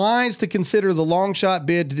declines to consider the long shot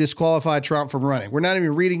bid to disqualify Trump from running. We're not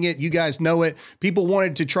even reading it. You guys know it. People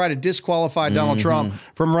wanted to try to disqualify Donald Trump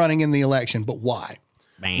from running in the election, but why?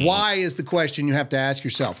 Man. Why is the question you have to ask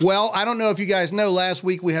yourself? Well, I don't know if you guys know, last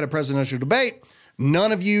week we had a presidential debate.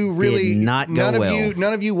 None of you really,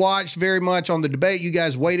 none of you watched very much on the debate. You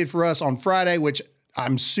guys waited for us on Friday, which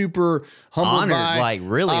I'm super humbled by. Like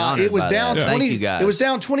really honored. It was by down that. 20. Thank you guys. It was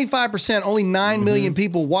down 25%. Only 9 million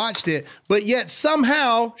people watched it, but yet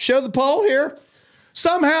somehow, show the poll here.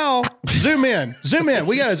 Somehow, zoom in.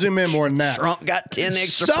 We got to zoom in more than that. Trump got 10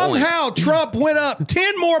 extra Somehow, points. Trump went up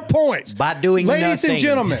 10 more points. By doing Ladies nothing. and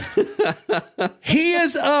gentlemen, he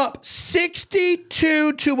is up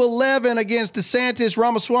 62-11 against DeSantis,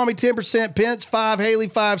 Ramaswamy 10%, Pence 5, Haley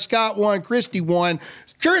 5, Scott 1, Christie 1.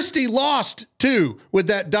 Christie lost 2 with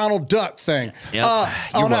that Donald Duck thing. Yep.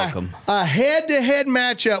 You're welcome. A head-to-head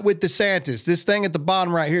matchup with DeSantis. This thing at the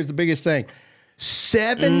bottom right here is the biggest thing.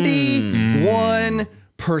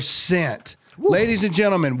 71%. Ladies and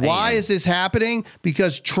gentlemen, why is this happening?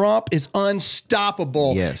 Because Trump is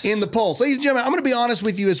unstoppable in the polls. Ladies and gentlemen, I'm going to be honest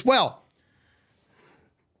with you as well.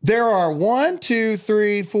 There are 1, 2,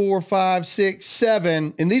 3, 4, 5, 6,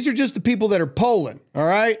 7, and these are just the people that are polling, all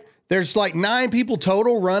right? There's like 9 people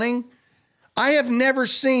total running. I have never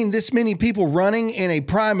seen this many people running in a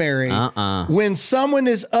primary when someone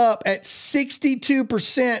is up at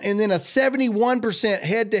 62% and then a 71%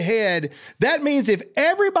 head-to-head. That means if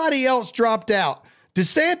everybody else dropped out,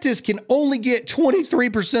 DeSantis can only get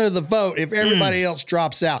 23% of the vote if everybody else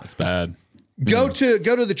drops out. That's bad. Go to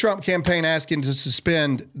the Trump campaign asking to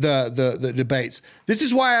suspend the debates. This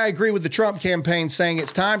is why I agree with the Trump campaign saying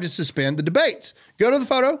it's time to suspend the debates. Go to the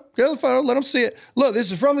photo. Let them see it. Look,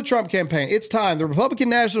 this is from the Trump campaign. It's time. The Republican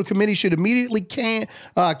National Committee should immediately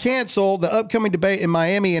cancel the upcoming debate in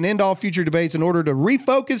Miami and end all future debates in order to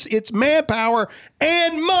refocus its manpower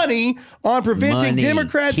and money on preventing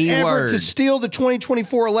Democrats' effort to steal the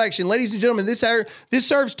 2024 election. Ladies and gentlemen, this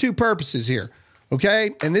serves 2 purposes here. Okay,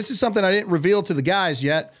 and this is something I didn't reveal to the guys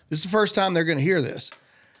yet. This is the first time they're going to hear this.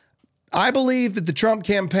 I believe that the Trump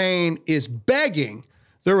campaign is begging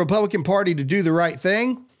the Republican Party to do the right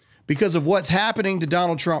thing because of what's happening to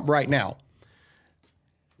Donald Trump right now.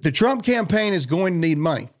 The Trump campaign is going to need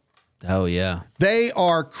money. Oh, yeah. They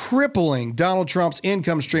are crippling Donald Trump's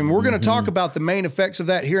income stream. We're going to talk about the main effects of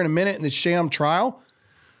that here in a minute in this sham trial.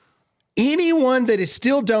 Anyone that is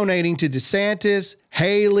still donating to DeSantis,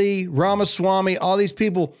 Haley, Ramaswamy, all these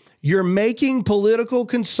people, you're making political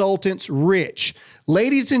consultants rich.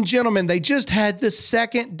 Ladies and gentlemen, they just had the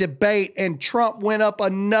second debate and Trump went up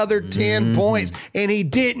another 10 points and he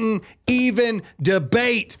didn't even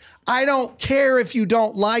debate. I don't care if you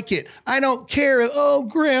don't like it. I don't care. Oh,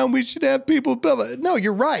 Graham, we should have people. No,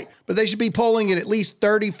 you're right. But they should be polling at least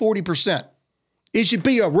 30, 40%. It should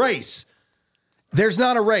be a race. There's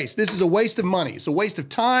not a race. This is a waste of money. It's a waste of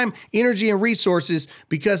time, energy, and resources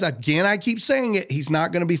because, again, I keep saying it, he's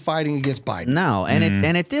not going to be fighting against Biden. No,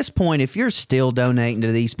 and at this point, if you're still donating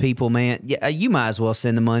to these people, man, you might as well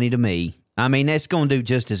send the money to me. I mean, that's going to do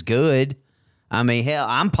just as good. I mean, hell,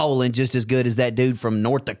 I'm polling just as good as that dude from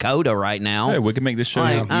North Dakota right now. Hey, we can make this show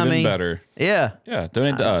even better. Yeah. Yeah,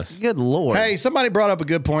 donate to us. Good Lord. Hey, somebody brought up a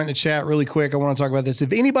good point in the chat really quick. I want to talk about this.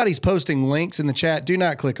 If anybody's posting links in the chat, do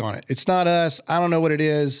not click on it. It's not us. I don't know what it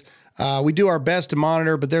is. We do our best to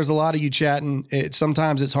monitor, but there's a lot of you chatting.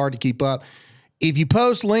 Sometimes it's hard to keep up. If you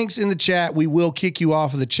post links in the chat, we will kick you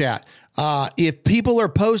off of the chat. If people are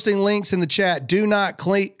posting links in the chat, do not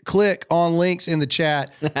click on links in the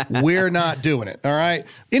chat. We're not doing it. All right.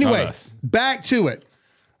 Anyway, back to it.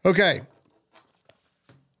 Okay.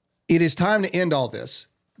 It is time to end all this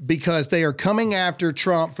because they are coming after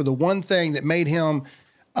Trump for the one thing that made him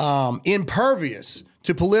impervious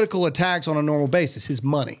to political attacks on a normal basis, his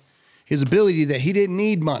money, his ability that he didn't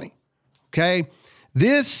need money. Okay.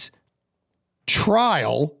 This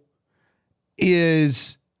trial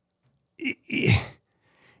is...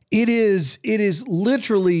 It is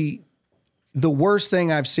literally the worst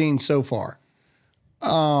thing I've seen so far.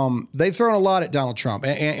 They've thrown a lot at Donald Trump,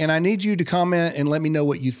 and I need you to comment and let me know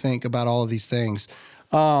what you think about all of these things.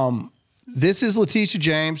 This is Letitia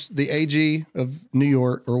James, the AG of New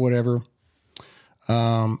York or whatever.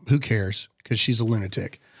 Who cares? Because she's a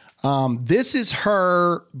lunatic. This is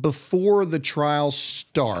her before the trial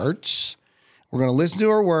starts. We're going to listen to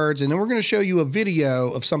her words, and then we're going to show you a video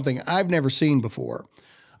of something I've never seen before.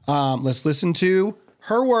 Let's listen to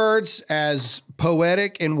her words, as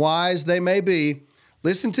poetic and wise they may be.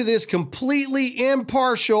 Listen to this completely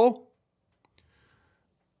impartial.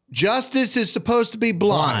 Justice is supposed to be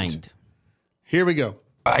blind. Here we go.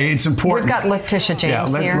 It's important. We've got Letitia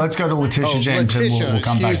James here. Let's go to Letitia James, Letitia, and we'll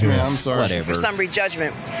come back to this. I'm sorry. Whatever. For summary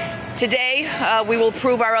judgment. Today, we will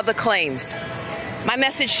prove our other claims. My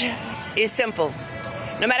message is simple.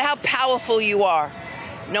 No matter how powerful you are,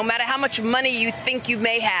 no matter how much money you think you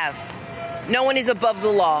may have, no one is above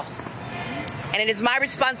the law. And it is my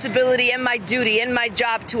responsibility and my duty and my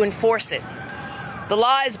job to enforce it. The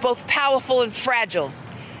law is both powerful and fragile.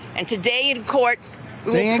 And today in court,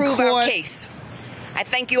 we will prove our case. I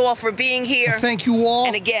thank you all for being here. Thank you all.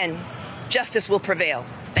 And again, justice will prevail.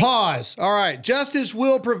 Pause. All right. Justice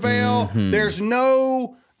will prevail. Mm-hmm.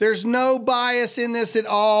 There's no bias in this at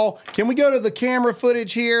all. Can we go to the camera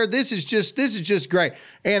footage here? This is just great.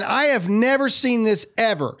 And I have never seen this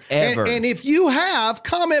ever. And if you have,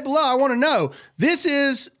 comment below. I want to know. This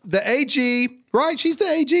is the AG, right? She's the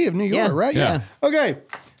AG of New York, right? Yeah. Okay.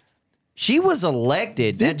 She was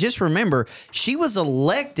elected. Just remember, she was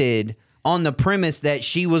elected on the premise that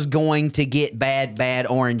she was going to get bad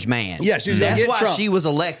orange man. Yeah, she was going to get That's why Trump. she was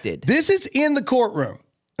elected. This is in the courtroom,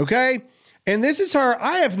 okay? And this is her.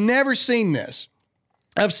 I have never seen this.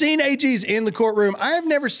 I've seen AGs in the courtroom. I have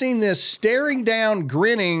never seen this staring down,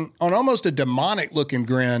 grinning on almost a demonic looking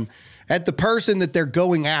grin at the person that they're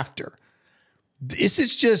going after. This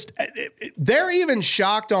is just, they're even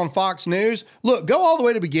shocked on Fox News. Look, go all the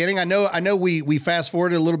way to the beginning. I know we fast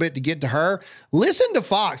forwarded a little bit to get to her. Listen to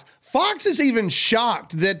Fox. Fox is even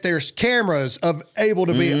shocked that there's cameras able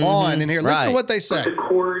to be on in here. Listen to what they say. The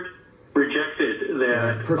court rejected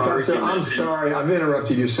that. Professor, I'm sorry. I've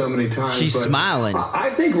interrupted you so many times. She's smiling. I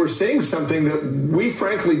think we're seeing something that we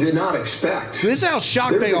frankly did not expect. This is how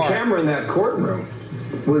shocked they are. There's a camera in that courtroom.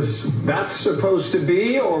 Was that supposed to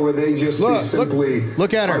be, or were they just simply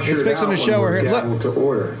look at her? It's fixing to show her here. Look. To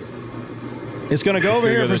order. It's going to go over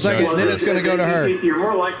here for a second, and then it's going to go to her. You're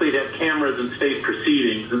more likely to have cameras in state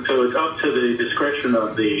proceedings, and so it's up to the discretion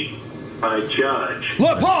of the judge.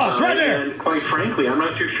 Look, pause right there. And quite frankly, I'm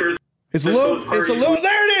not too sure. It's a little,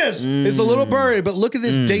 there it is. It's a little blurry, but look at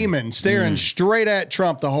this demon staring straight at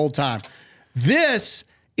Trump the whole time. This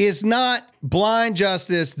is not blind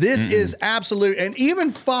justice. This is absolute. And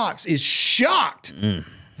even Fox is shocked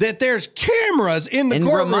that there's cameras in the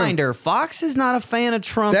courtroom. And reminder, Fox is not a fan of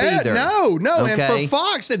Trump either. No. Okay. And for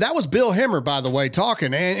Fox, that was Bill Hemmer, by the way,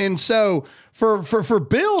 talking. And so for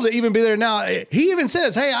Bill to even be there now, he even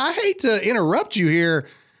says, hey, I hate to interrupt you here,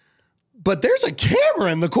 but there's a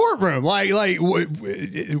camera in the courtroom. Like when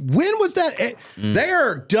was that?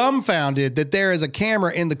 They're dumbfounded that there is a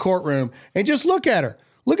camera in the courtroom. And just look at her.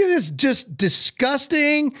 Look at this, just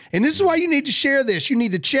disgusting. And this is why you need to share this. You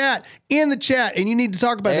need to chat in the chat, and you need to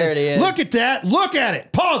talk about this. There it is. Look at that. Look at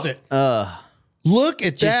it. Pause it. Look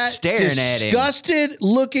at that disgusted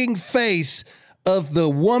looking face of the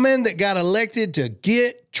woman that got elected to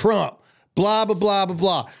get Trump. Blah, blah, blah, blah,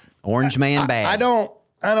 blah. Orange man bad. I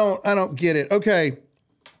don't get it. Okay.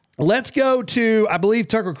 Let's go to, I believe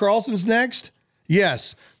Tucker Carlson's next.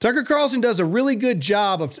 Yes. Tucker Carlson does a really good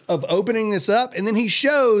job of opening this up, and then he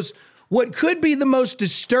shows what could be the most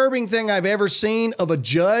disturbing thing I've ever seen of a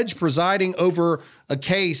judge presiding over a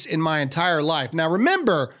case in my entire life. Now,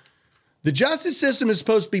 remember, the justice system is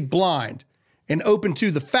supposed to be blind and open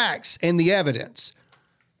to the facts and the evidence.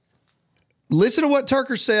 Listen to what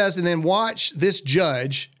Tucker says and then watch this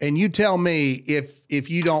judge, and you tell me if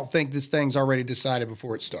you don't think this thing's already decided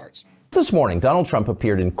before it starts. This morning, Donald Trump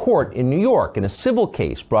appeared in court in New York in a civil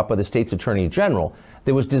case brought by the state's attorney general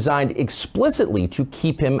that was designed explicitly to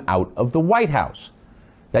keep him out of the White House.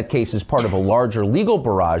 That case is part of a larger legal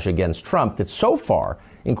barrage against Trump that so far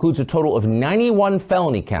includes a total of 91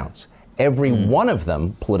 felony counts, every one of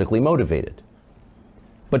them politically motivated.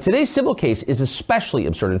 But today's civil case is especially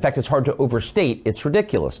absurd. In fact, it's hard to overstate its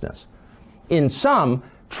ridiculousness. In sum,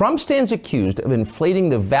 Trump stands accused of inflating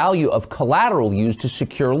the value of collateral used to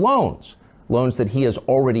secure loans that he has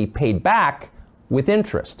already paid back with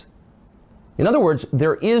interest. In other words,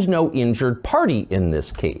 there is no injured party in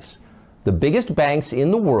this case. The biggest banks in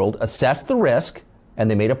the world assessed the risk and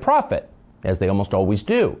they made a profit, as they almost always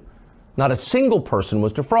do. Not a single person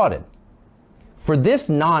was defrauded. For this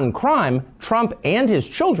non-crime, Trump and his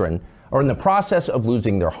children are in the process of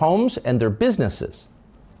losing their homes and their businesses.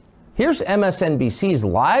 Here's MSNBC's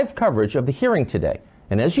live coverage of the hearing today.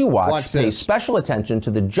 And as you watch pay special attention to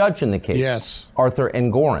the judge in the case, Arthur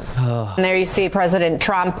Engoron. And there you see President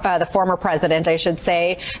Trump, the former president, I should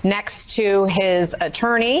say, next to his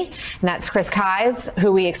attorney, and that's Chris Kise,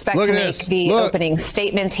 who we expect to make the opening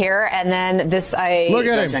statements here. And then this,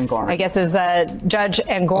 Judge Engoron. I guess, is Judge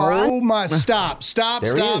Engoron. Oh my! Stop!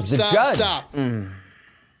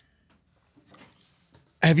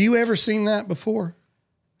 Have you ever seen that before?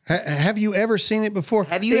 Have you ever seen it before?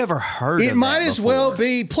 Have you ever heard of it? It might as well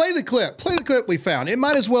be, play the clip we found. It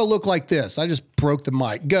might as well look like this. I just broke the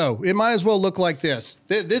mic. Go. It might as well look like this.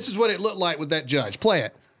 This is what it looked like with that judge. Play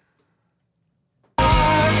it.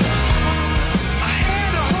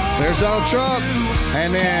 There's Donald Trump.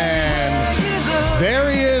 And then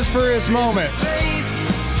there he is for his moment.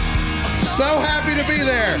 So happy to be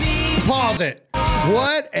there. Pause it.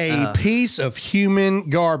 What a piece of human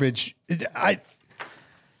garbage.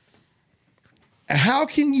 How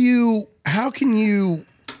can you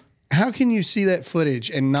see that footage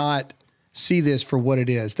and not see this for what it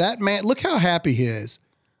is? That man, look how happy he is.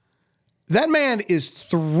 That man is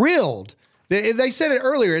thrilled. They said it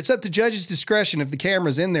earlier. It's up to judges' discretion if the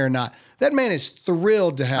camera's in there or not. That man is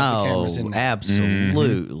thrilled to have the cameras in there.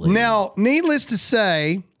 Absolutely. Now, needless to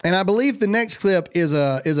say, and I believe the next clip is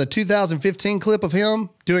a 2015 clip of him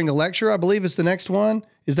doing a lecture. I believe it's the next one.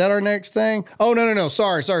 Is that our next thing? Oh, no.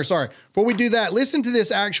 Sorry. Before we do that, listen to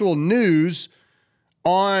this actual news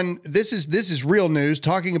on, this is real news,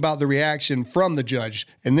 talking about the reaction from the judge,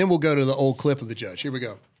 and then we'll go to the old clip of the judge. Here we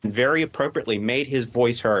go. Very appropriately made his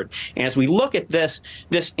voice heard. And as we look at this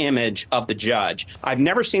image of the judge, I've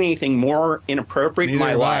never seen anything more inappropriate in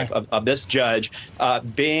my life of this judge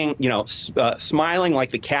being, smiling like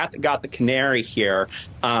the cat that got the canary here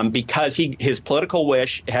because his political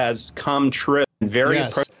wish has come true. Very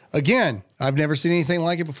appropriate. Again, I've never seen anything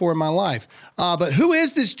like it before in my life. But who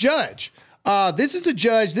is this judge? This is the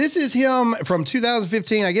judge. This is him from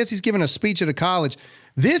 2015. I guess he's giving a speech at a college.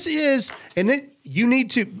 This is, and then you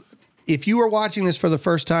need to, if you are watching this for the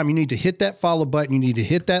first time, you need to hit that follow button, you need to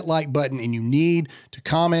hit that like button, and you need to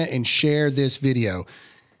comment and share this video.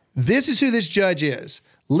 This is who this judge is.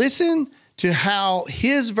 Listen to how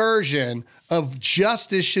his version of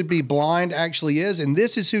justice should be blind actually is, and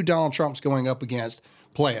this is who Donald Trump's going up against.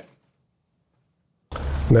 Play it.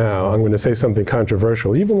 Now, I'm going to say something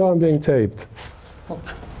controversial, even though I'm being taped.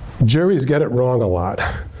 Juries get it wrong a lot.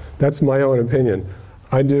 That's my own opinion.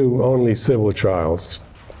 I do only civil trials,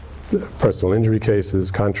 personal injury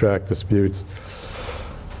cases, contract disputes.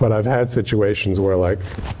 But I've had situations where, like,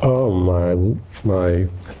 oh my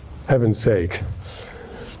heaven's sake,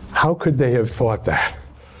 how could they have thought that?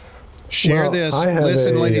 Share this.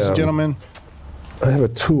 Listen, ladies and gentlemen. I have a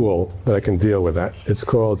tool that I can deal with that. It's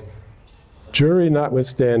called judgment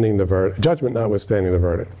notwithstanding the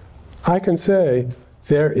verdict. I can say,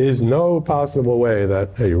 there is no possible way that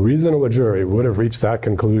a reasonable jury would have reached that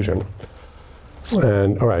conclusion.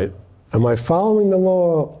 And all right, am I following the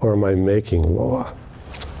law or am I making law?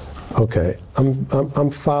 Okay, I'm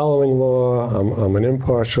following law. I'm an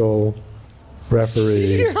impartial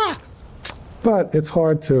referee, but it's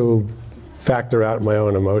hard to factor out my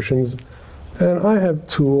own emotions. And I have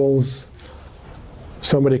tools.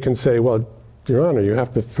 Somebody can say, well, Your Honor, you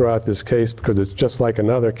have to throw out this case because it's just like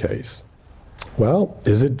another case. Well,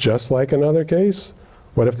 is it just like another case?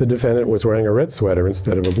 What if the defendant was wearing a red sweater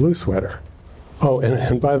instead of a blue sweater? Oh,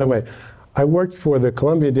 and by the way, I worked for the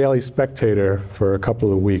Columbia Daily Spectator for a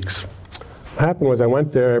couple of weeks. What happened was I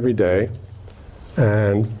went there every day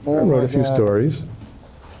and wrote a few stories.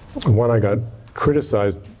 One I got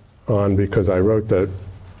criticized on because I wrote that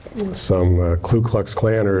some Ku Klux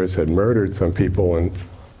Klanners had murdered some people, and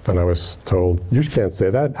I was told, you can't say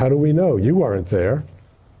that. How do we know? You weren't there.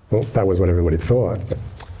 Well, that was what everybody thought.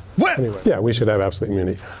 What? Anyway, yeah, we should have absolute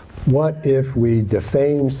immunity. What if we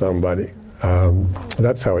defame somebody?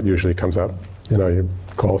 That's how it usually comes up. You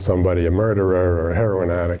call somebody a murderer or a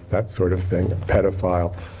heroin addict, that sort of thing, a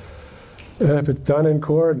pedophile. If it's done in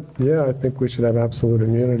court, yeah, I think we should have absolute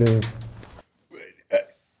immunity.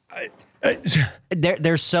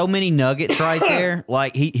 There's so many nuggets right there.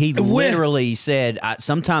 Like he literally said,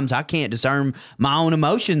 sometimes I can't discern my own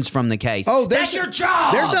emotions from the case. Oh, that's your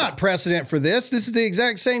job. There's not precedent for this. This is the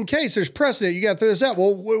exact same case. There's precedent. You got to throw this out.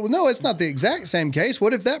 Well, no, it's not the exact same case.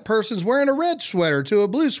 What if that person's wearing a red sweater to a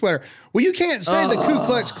blue sweater? Well, you can't say the Ku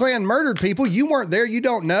Klux Klan murdered people. You weren't there. You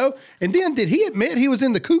don't know. And then did he admit he was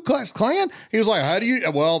in the Ku Klux Klan? He was like, how do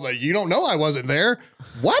you? Well, you don't know I wasn't there.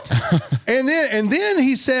 What? and then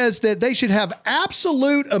he says that they should have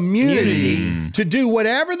absolute immunity to do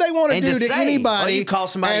whatever they want to do to anybody. You call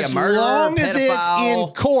somebody as a murderer, long as it's pedophile.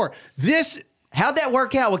 in court. How'd that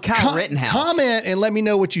work out with Kyle Rittenhouse? Comment and let me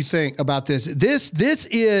know what you think about this. This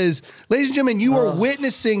is, ladies and gentlemen, you are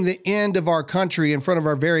witnessing the end of our country in front of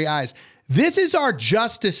our very eyes. This is our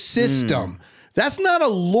justice system. That's not a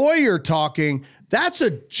lawyer talking. That's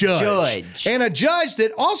a judge. And a judge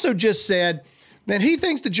that also just said that he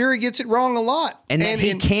thinks the jury gets it wrong a lot. And that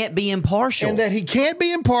he can't be impartial. And that he can't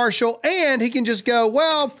be impartial. And he can just go,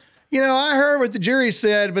 well, I heard what the jury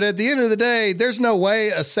said, but at the end of the day, there's no way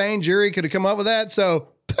a sane jury could have come up with that. So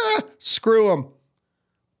screw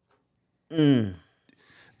them.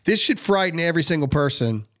 This should frighten every single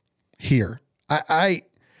person here.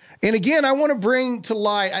 And again, I want to bring to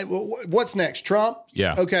light, what's next? Trump?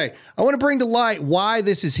 Yeah. Okay. I want to bring to light why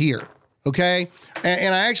this is here. Okay.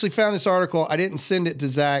 And I actually found this article. I didn't send it to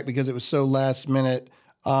Zach because it was so last minute.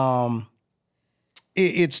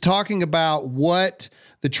 It's talking about what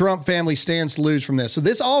the Trump family stands to lose from this. So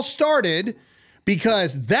this all started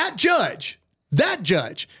because that judge,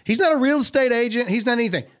 he's not a real estate agent. He's not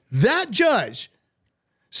anything. That judge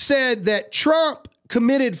said that Trump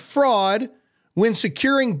committed fraud when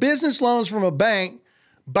securing business loans from a bank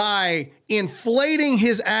by inflating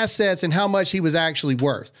his assets and how much he was actually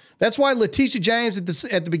worth. That's why Letitia James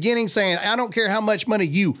at the beginning saying, I don't care how much money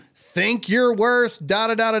you think you're worth,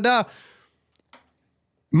 da-da-da-da-da.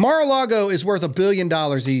 Mar-a-Lago is worth $1 billion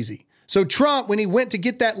easy. So Trump, when he went to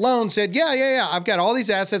get that loan, said, yeah, I've got all these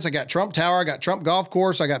assets. I got Trump Tower, I got Trump Golf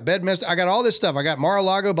Course, I got Bedminster, I got all this stuff. I got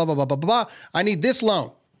Mar-a-Lago, blah, blah, blah, blah, blah. I need this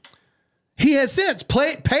loan. He has since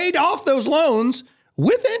paid off those loans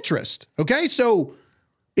with interest. Okay, so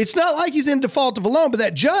it's not like he's in default of a loan, but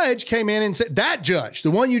that judge came in and said, that judge, the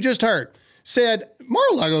one you just heard, said,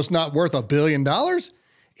 Mar-a-Lago's not worth $1 billion.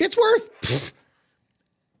 It's worth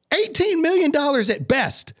 $18 million at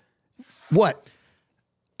best. What?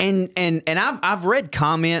 And I've read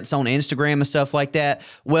comments on Instagram and stuff like that.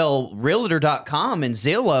 Well, Realtor.com and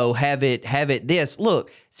Zillow have it this.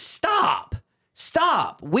 Look, stop.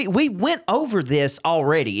 We went over this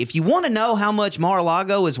already. If you want to know how much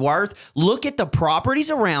Mar-a-Lago is worth, look at the properties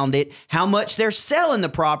around it, how much they're selling the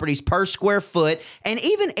properties per square foot. And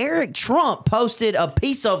even Eric Trump posted a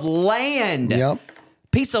piece of land. Yep.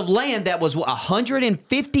 Piece of land that was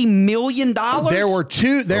 $150 million. There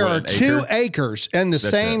are two acres in the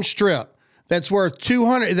same strip that's worth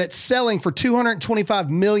that's selling for $225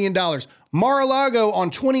 million. Mar-a-Lago on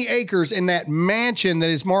 20 acres in that mansion that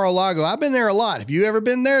is Mar-a-Lago. I've been there a lot. Have you ever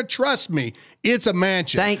been there? Trust me, it's a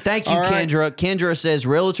mansion. Thank you, Kendra. Right? Kendra says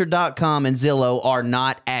Realtor.com and Zillow are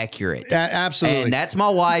not accurate. Absolutely. And that's my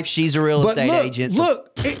wife. She's a real estate agent.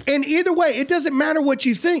 Look, and either way, it doesn't matter what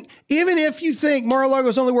you think. Even if you think Mar-a-Lago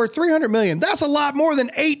is only worth $300 million, that's a lot more than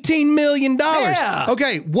 $18 million. Yeah.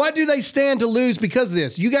 Okay, what do they stand to lose because of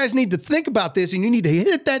this? You guys need to think about this, and you need to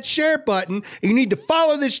hit that share button, and you need to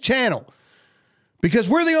follow this channel. Because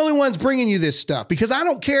we're the only ones bringing you this stuff. Because I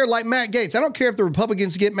don't care, like Matt Gaetz, I don't care if the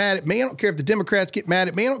Republicans get mad at me. I don't care if the Democrats get mad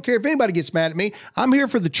at me. I don't care if anybody gets mad at me. I'm here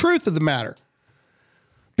for the truth of the matter.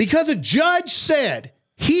 Because a judge said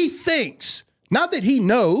he thinks, not that he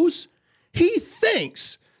knows, he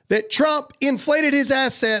thinks that Trump inflated his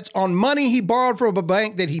assets on money he borrowed from a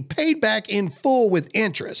bank that he paid back in full with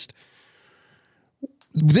interest.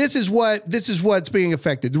 This is what's being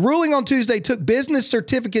affected. The ruling on Tuesday took business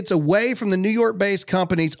certificates away from the New York-based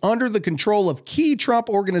companies under the control of key Trump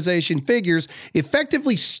organization figures,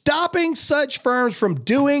 effectively stopping such firms from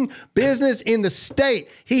doing business in the state.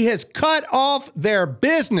 He has cut off their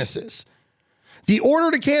businesses. The order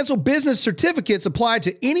to cancel business certificates applied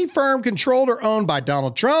to any firm controlled or owned by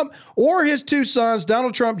Donald Trump or his two sons,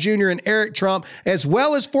 Donald Trump Jr. and Eric Trump, as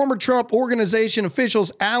well as former Trump organization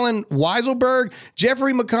officials Alan Weisselberg,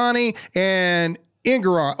 Jeffrey McConney, and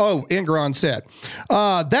Engoron said.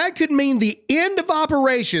 That could mean the end of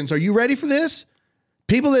operations. Are you ready for this?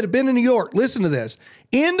 People that have been in New York, listen to this.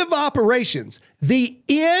 End of operations. The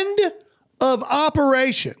end of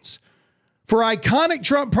operations for iconic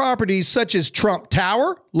Trump properties such as Trump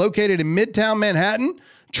Tower, located in Midtown Manhattan,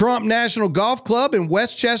 Trump National Golf Club in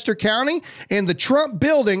Westchester County, and the Trump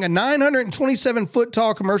Building, a 927-foot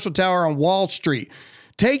tall commercial tower on Wall Street.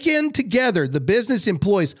 Taken together, the business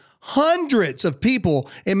employs hundreds of people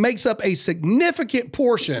and makes up a significant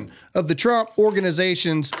portion of the Trump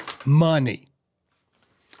organization's money.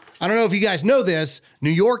 I don't know if you guys know this. New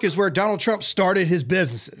York is where Donald Trump started his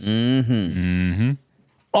businesses.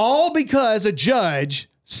 All because a judge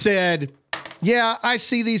said, yeah, I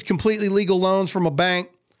see these completely legal loans from a bank.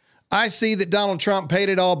 I see that Donald Trump paid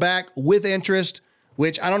it all back with interest,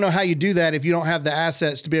 which I don't know how you do that if you don't have the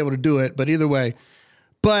assets to be able to do it. But either way,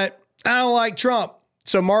 I don't like Trump.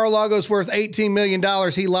 So Mar-a-Lago's worth $18 million.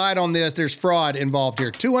 He lied on this. There's fraud involved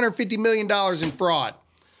here. $250 million in fraud.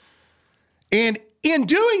 And in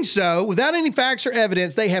doing so, without any facts or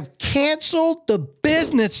evidence, they have canceled the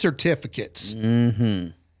business certificates.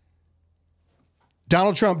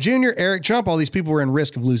 Donald Trump Jr., Eric Trump, all these people were in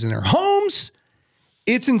risk of losing their homes.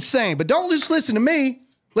 It's insane. But don't just listen to me.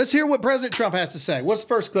 Let's hear what President Trump has to say. What's the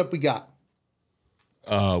first clip we got?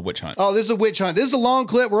 Witch hunt. Oh, this is a witch hunt. This is a long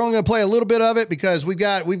clip. We're only going to play a little bit of it because we've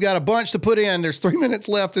got a bunch to put in. There's 3 minutes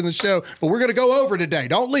left in the show, but we're going to go over today.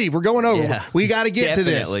 Don't leave. We're going over. Yeah, we got to get to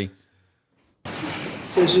this.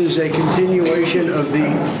 This is a continuation of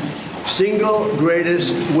the single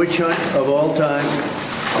greatest witch hunt of all time.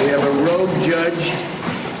 We have a rogue judge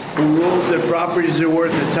who rules that properties are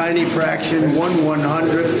worth a tiny fraction,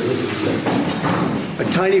 1/100th, a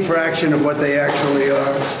tiny fraction of what they actually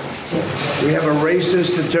are. We have a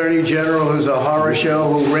racist attorney general who's a horror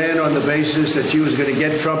show who ran on the basis that she was going to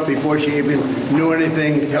get Trump before she even knew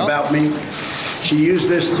anything about me. She used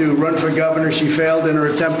this to run for governor. She failed in her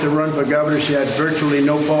attempt to run for governor. She had virtually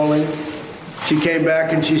no polling. She came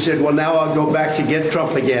back and she said, well, now I'll go back to get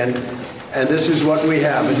Trump again. And this is what we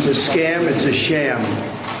have. It's a scam. It's a sham.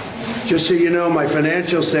 Just so you know, my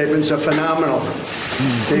financial statements are phenomenal.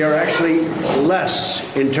 They are actually less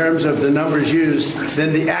in terms of the numbers used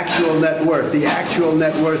than the actual net worth. The actual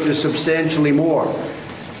net worth is substantially more.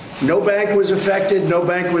 No bank was affected. No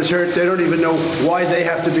bank was hurt. They don't even know why they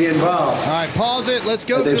have to be involved. All right, pause it. Let's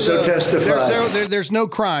go to there's no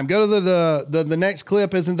crime. Go to the next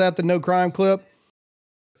clip. Isn't that the no crime clip?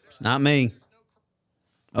 It's not me.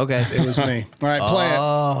 Okay. It was me. All right, play it.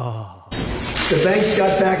 The banks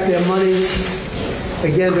got back their money.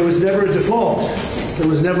 Again, there was never a default. There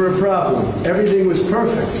was never a problem. Everything was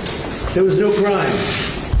perfect. There was no crime.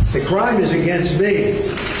 The crime is against me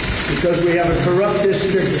because we have a corrupt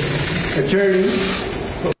district attorney,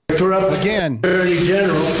 a corrupt attorney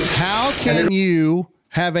general. How can you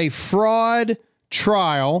have a fraud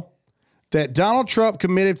trial that Donald Trump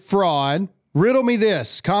committed fraud? Riddle me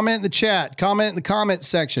this. Comment in the chat. Comment in the comment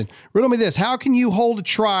section. Riddle me this. How can you hold a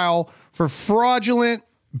trial for fraudulent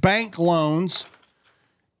bank loans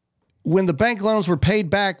when the bank loans were paid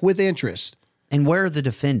back with interest? And where are the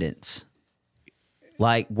defendants?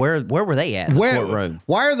 Like, where were they at in the courtroom?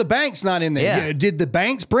 Why are the banks not in there? Yeah. Did the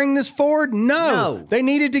banks bring this forward? No. They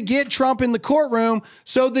needed to get Trump in the courtroom.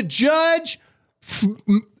 So the judge,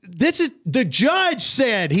 the judge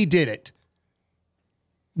said he did it.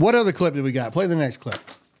 What other clip did we got? Play the next clip.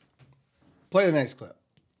 Play the next clip.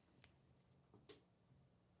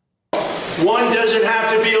 One doesn't have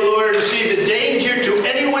to be a lawyer to see the danger to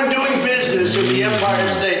anyone doing business in the Empire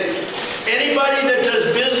State. Anybody that does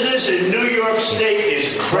business in New York State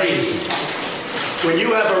is crazy. When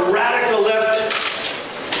you have a radical left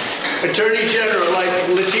attorney general like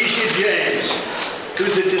Letitia James,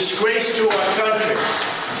 who's a disgrace to our country,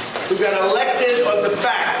 who got elected on the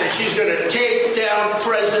fact that she's going to take down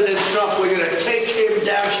President Trump. We're going to take him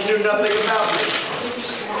down. She knew nothing about me.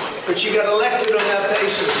 But she got elected on that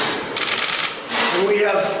basis. And we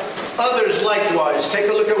have others likewise. Take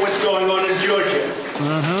a look at what's going on in Georgia.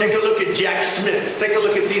 Take a look at Jack Smith. Take a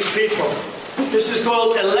look at these people. This is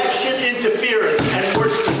called election interference, and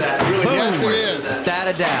worse than that. Really, yes, it is. Without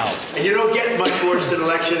a doubt. And you don't get much worse than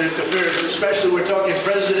election interference, especially we're talking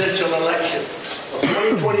presidential election of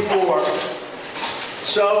 2024.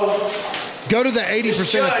 So, go to the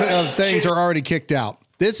 80% of things are already kicked out.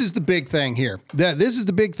 This is the big thing here. This is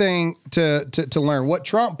the big thing to learn. What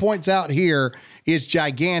Trump points out here is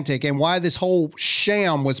gigantic, and why this whole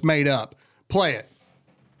sham was made up. Play it.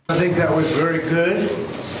 I think that was very good.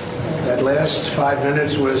 That last 5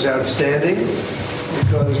 minutes was outstanding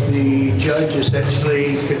because the judge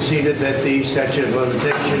essentially conceded that the statute of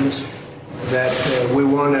limitations that we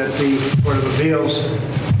won at the Court of Appeals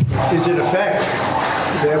is in effect.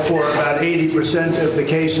 Therefore, about 80% of the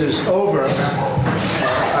case is over.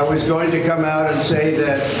 I was going to come out and say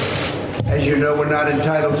that, as you know, we're not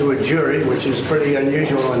entitled to a jury, which is pretty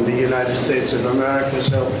unusual in the United States of America.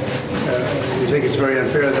 So we think it's very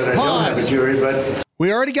unfair that I don't have a jury. But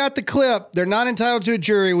we already got the clip. They're not entitled to a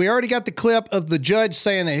jury. We already got the clip of the judge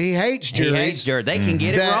saying that he hates juries. He hates juries. They can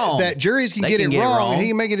get it wrong. That juries can get it wrong, and he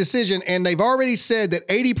can make a decision. And they've already said that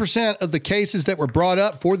 80% of the cases that were brought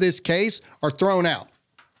up for this case are thrown out.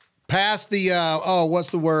 Past the, what's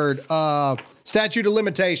the word? Statute of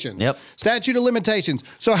limitations. Yep. Statute of limitations.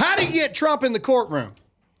 So how do you get Trump in the courtroom?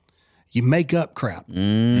 You make up crap.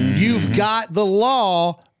 You've got the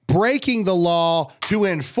law breaking the law to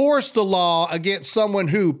enforce the law against someone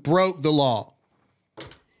who broke the law.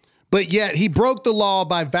 But yet he broke the law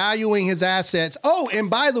by valuing his assets. Oh, and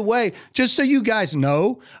by the way, just so you guys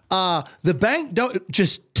know, the bank don't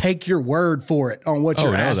just take your word for it on what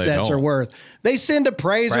your assets are worth. They send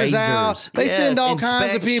appraisers out. They send all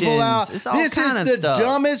kinds of people out. This is the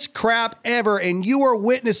dumbest crap ever, and you are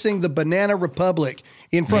witnessing the banana republic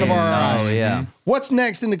in front of our eyes. Oh, yeah. What's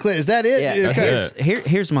next in the clip? Is that it? Yeah, okay.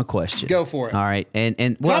 Here's my question. Go for it. All right.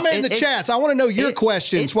 And comment in the chats. I want to know your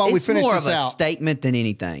questions while we finish this out. It's more of a statement than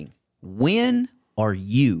anything. When are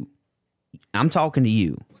you? I'm talking to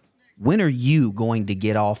you. When are you going to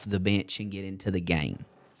get off the bench and get into the game?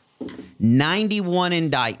 91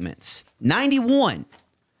 indictments. 91.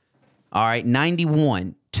 All right,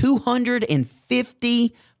 91.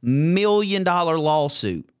 $250 million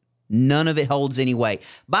lawsuit. None of it holds any weight.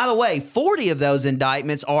 By the way, 40 of those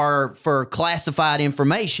indictments are for classified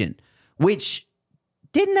information, which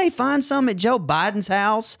didn't they find some at Joe Biden's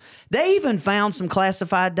house? They even found some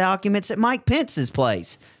classified documents at Mike Pence's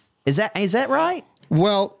place. Is that right?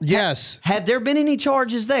 Well, yes. Had there been any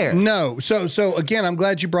charges there? No. So again, I'm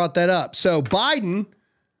glad you brought that up. So Biden,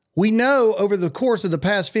 we know over the course of the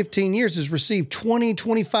past 15 years has received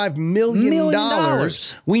 $25 million.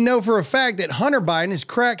 We know for a fact that Hunter Biden, his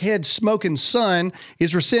crackhead smoking son,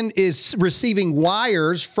 is receiving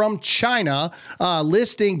wires from China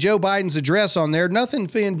listing Joe Biden's address on there.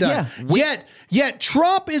 Nothing's being done. Yet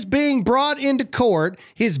Trump is being brought into court.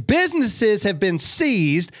 His businesses have been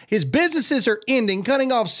seized. His businesses are ending,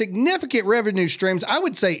 cutting off significant revenue streams. I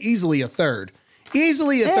would say easily a third.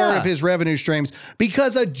 Easily a third of his revenue streams,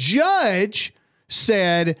 because a judge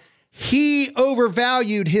said he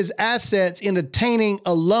overvalued his assets in obtaining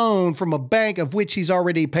a loan from a bank of which he's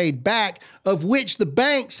already paid back, of which the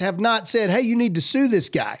banks have not said, hey, you need to sue this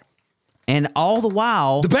guy. And all the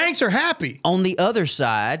while, the banks are happy. On the other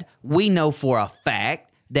side, we know for a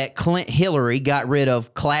fact that Hillary got rid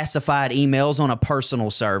of classified emails on a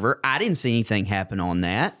personal server. I didn't see anything happen on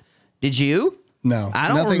that. Did you? No. I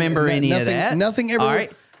don't remember any of that. Nothing ever. All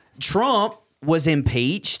right. Trump was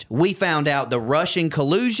impeached. We found out the Russian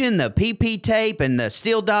collusion, the PP tape, and the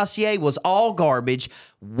Steele dossier was all garbage.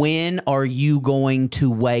 When are you going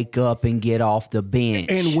to wake up and get off the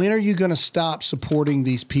bench? And when are you going to stop supporting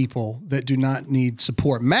these people that do not need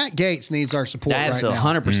support? Matt Gaetz needs our support right now. That's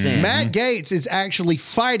 100%. Mm-hmm. Matt Gaetz is actually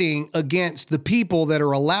fighting against the people that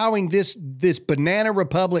are allowing this banana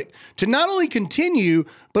republic to not only continue,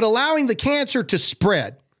 but allowing the cancer to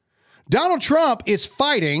spread. Donald Trump is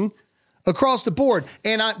fighting across the board,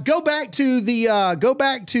 and go back to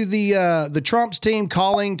the Trump's team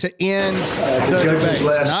calling to end the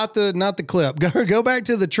debates, not the clip. Go back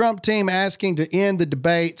to the Trump team asking to end the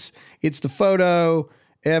debates. It's the photo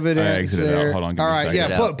evidence. I exited there. out. Hold on. All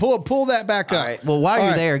right, pull that back up. All right. Well, while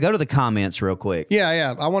you're there, go to the comments real quick.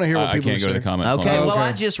 Yeah. I want to hear what people I can't say. go to the comments. Okay. Well,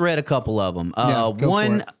 I just read a couple of them.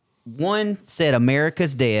 One said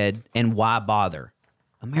America's dead, and why bother?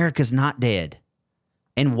 America's not dead.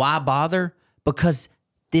 And why bother? Because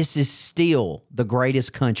this is still the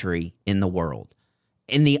greatest country in the world.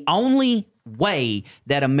 And the only way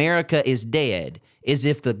that America is dead is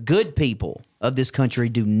if the good people of this country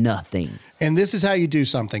do nothing. And this is how you do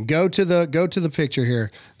something. Go to the picture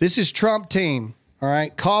here. This is Trump team, all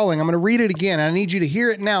right, calling. I'm going to read it again. I need you to hear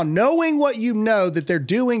it now, knowing what you know that they're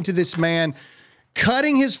doing to this man.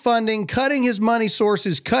 Cutting his funding, cutting his money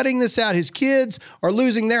sources, cutting this out. His kids are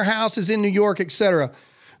losing their houses in New York, etc.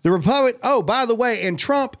 The Republic, by the way, and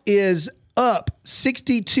Trump is up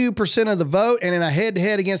 62% of the vote, and in a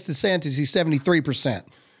head-to-head against DeSantis, he's 73%.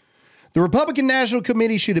 The Republican National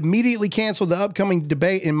Committee should immediately cancel the upcoming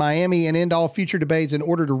debate in Miami and end all future debates in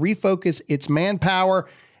order to refocus its manpower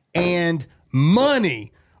and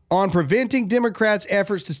money on preventing Democrats'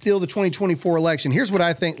 efforts to steal the 2024 election. Here's what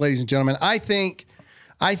I think, ladies and gentlemen. I think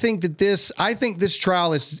this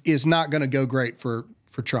trial is not going to go great for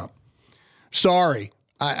Trump. Sorry.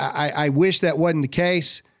 I wish that wasn't the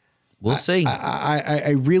case. We'll see.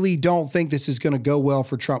 I really don't think this is going to go well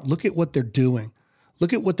for Trump. Look at what they're doing.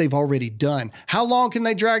 Look at what they've already done. How long can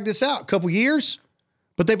they drag this out? A couple years?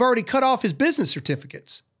 But they've already cut off his business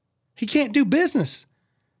certificates. He can't do business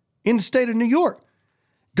in the state of New York.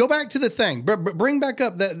 Go back to the thing. Bring back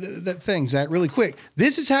up that thing, Zach, really quick.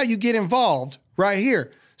 This is how you get involved right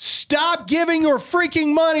here. Stop giving your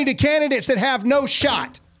freaking money to candidates that have no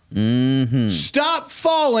shot. Mm-hmm. Stop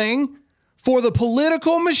falling for the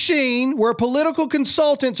political machine where political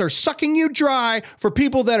consultants are sucking you dry for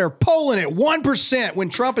people that are polling at 1% when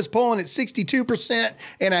Trump is polling at 62%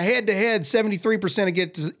 and a head-to-head 73%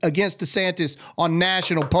 against DeSantis on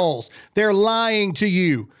national polls. They're lying to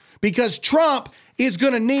you because Trump is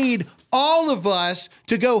going to need all of us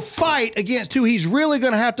to go fight against who he's really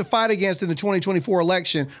going to have to fight against in the 2024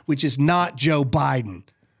 election, which is not Joe Biden.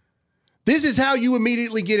 This is how you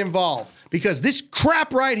immediately get involved, because this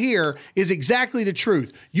crap right here is exactly the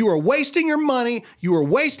truth. You are wasting your money, you are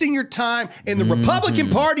wasting your time, and the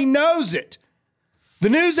Republican Party knows it. The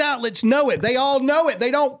news outlets know it. They all know it.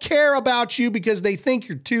 They don't care about you because they think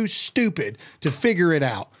you're too stupid to figure it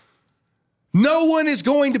out. No one is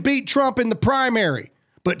going to beat Trump in the primary,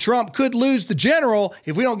 But Trump could lose the general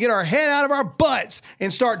if we don't get our head out of our butts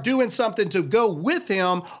and start doing something to go with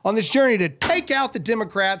him on this journey to take out the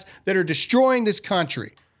Democrats that are destroying this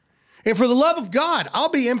country. And for the love of God, I'll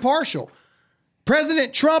be impartial.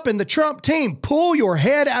 President Trump and the Trump team, pull your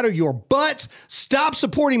head out of your butts. Stop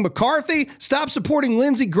supporting McCarthy. Stop supporting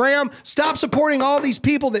Lindsey Graham. Stop supporting all these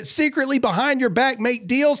people that secretly behind your back make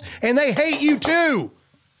deals, and they hate you too.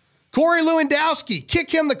 Corey Lewandowski, kick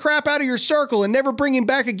him the crap out of your circle and never bring him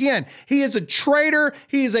back again. He is a traitor.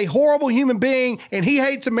 He is a horrible human being, and he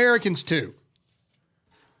hates Americans too.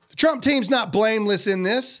 The Trump team's not blameless in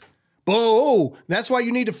this. Oh, that's why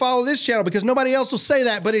you need to follow this channel, because nobody else will say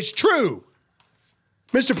that, but it's true.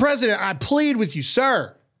 Mr. President, I plead with you,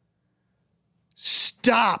 sir.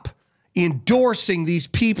 Stop endorsing these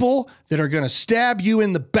people that are going to stab you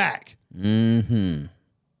in the back. Mm-hmm.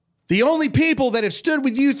 The only people that have stood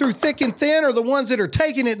with you through thick and thin are the ones that are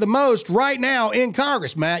taking it the most right now in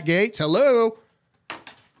Congress. Matt Gaetz, hello.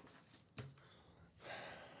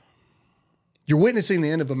 You're witnessing the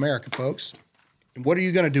end of America, folks. And what are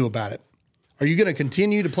you going to do about it? Are you going to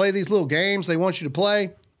continue to play these little games they want you to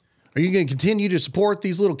play? Are you going to continue to support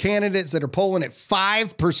these little candidates that are polling at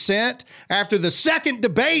 5% after the second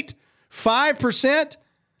debate? 5%?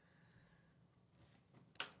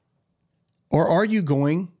 Or are you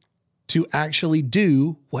going to actually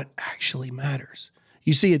do what actually matters?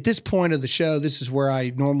 You see, at this point of the show, this is where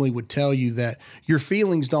I normally would tell you that your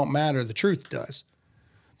feelings don't matter. The truth does.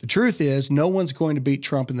 The truth is no one's going to beat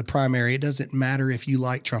Trump in the primary. It doesn't matter if you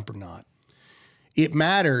like Trump or not. It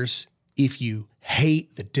matters if you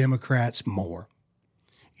hate the Democrats more.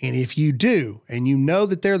 And if you do, and you know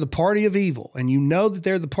that they're the party of evil, and you know that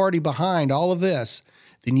they're the party behind all of this,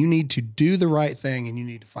 then you need to do the right thing and you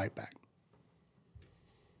need to fight back.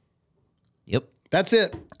 Yep. That's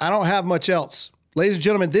it. I don't have much else. Ladies and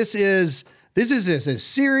gentlemen, this is as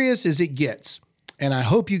serious as it gets. And I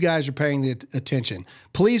hope you guys are paying the attention.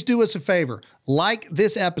 Please do us a favor. Like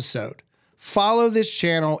this episode. Follow this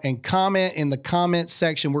channel and comment in the comments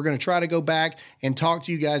section. We're going to try to go back and talk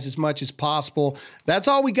to you guys as much as possible. That's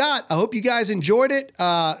all we got. I hope you guys enjoyed it.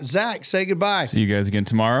 Zach, say goodbye. See you guys again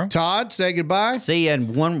tomorrow. Todd, say goodbye. See you.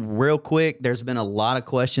 And one real quick, there's been a lot of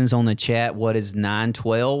questions on the chat. What is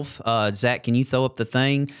 912? Zach, can you throw up the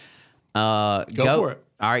thing? Go for it.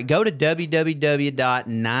 All right, go to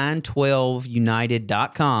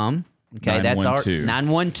www.912united.com. Okay, that's our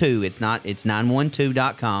 912. It's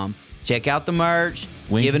 912.com. Check out the merch.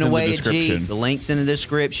 Links giving away a Jeep. The link's in the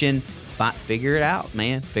description. Figure it out,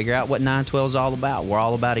 man. Figure out what 912 is all about. We're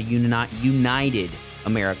all about a united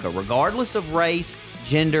America, regardless of race,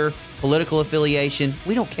 gender, political affiliation.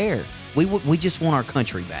 We don't care. We just want our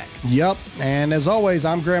country back. Yep. And as always,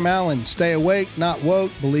 I'm Graham Allen. Stay awake, not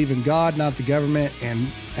woke. Believe in God, not the government.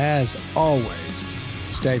 And as always,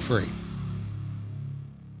 stay free.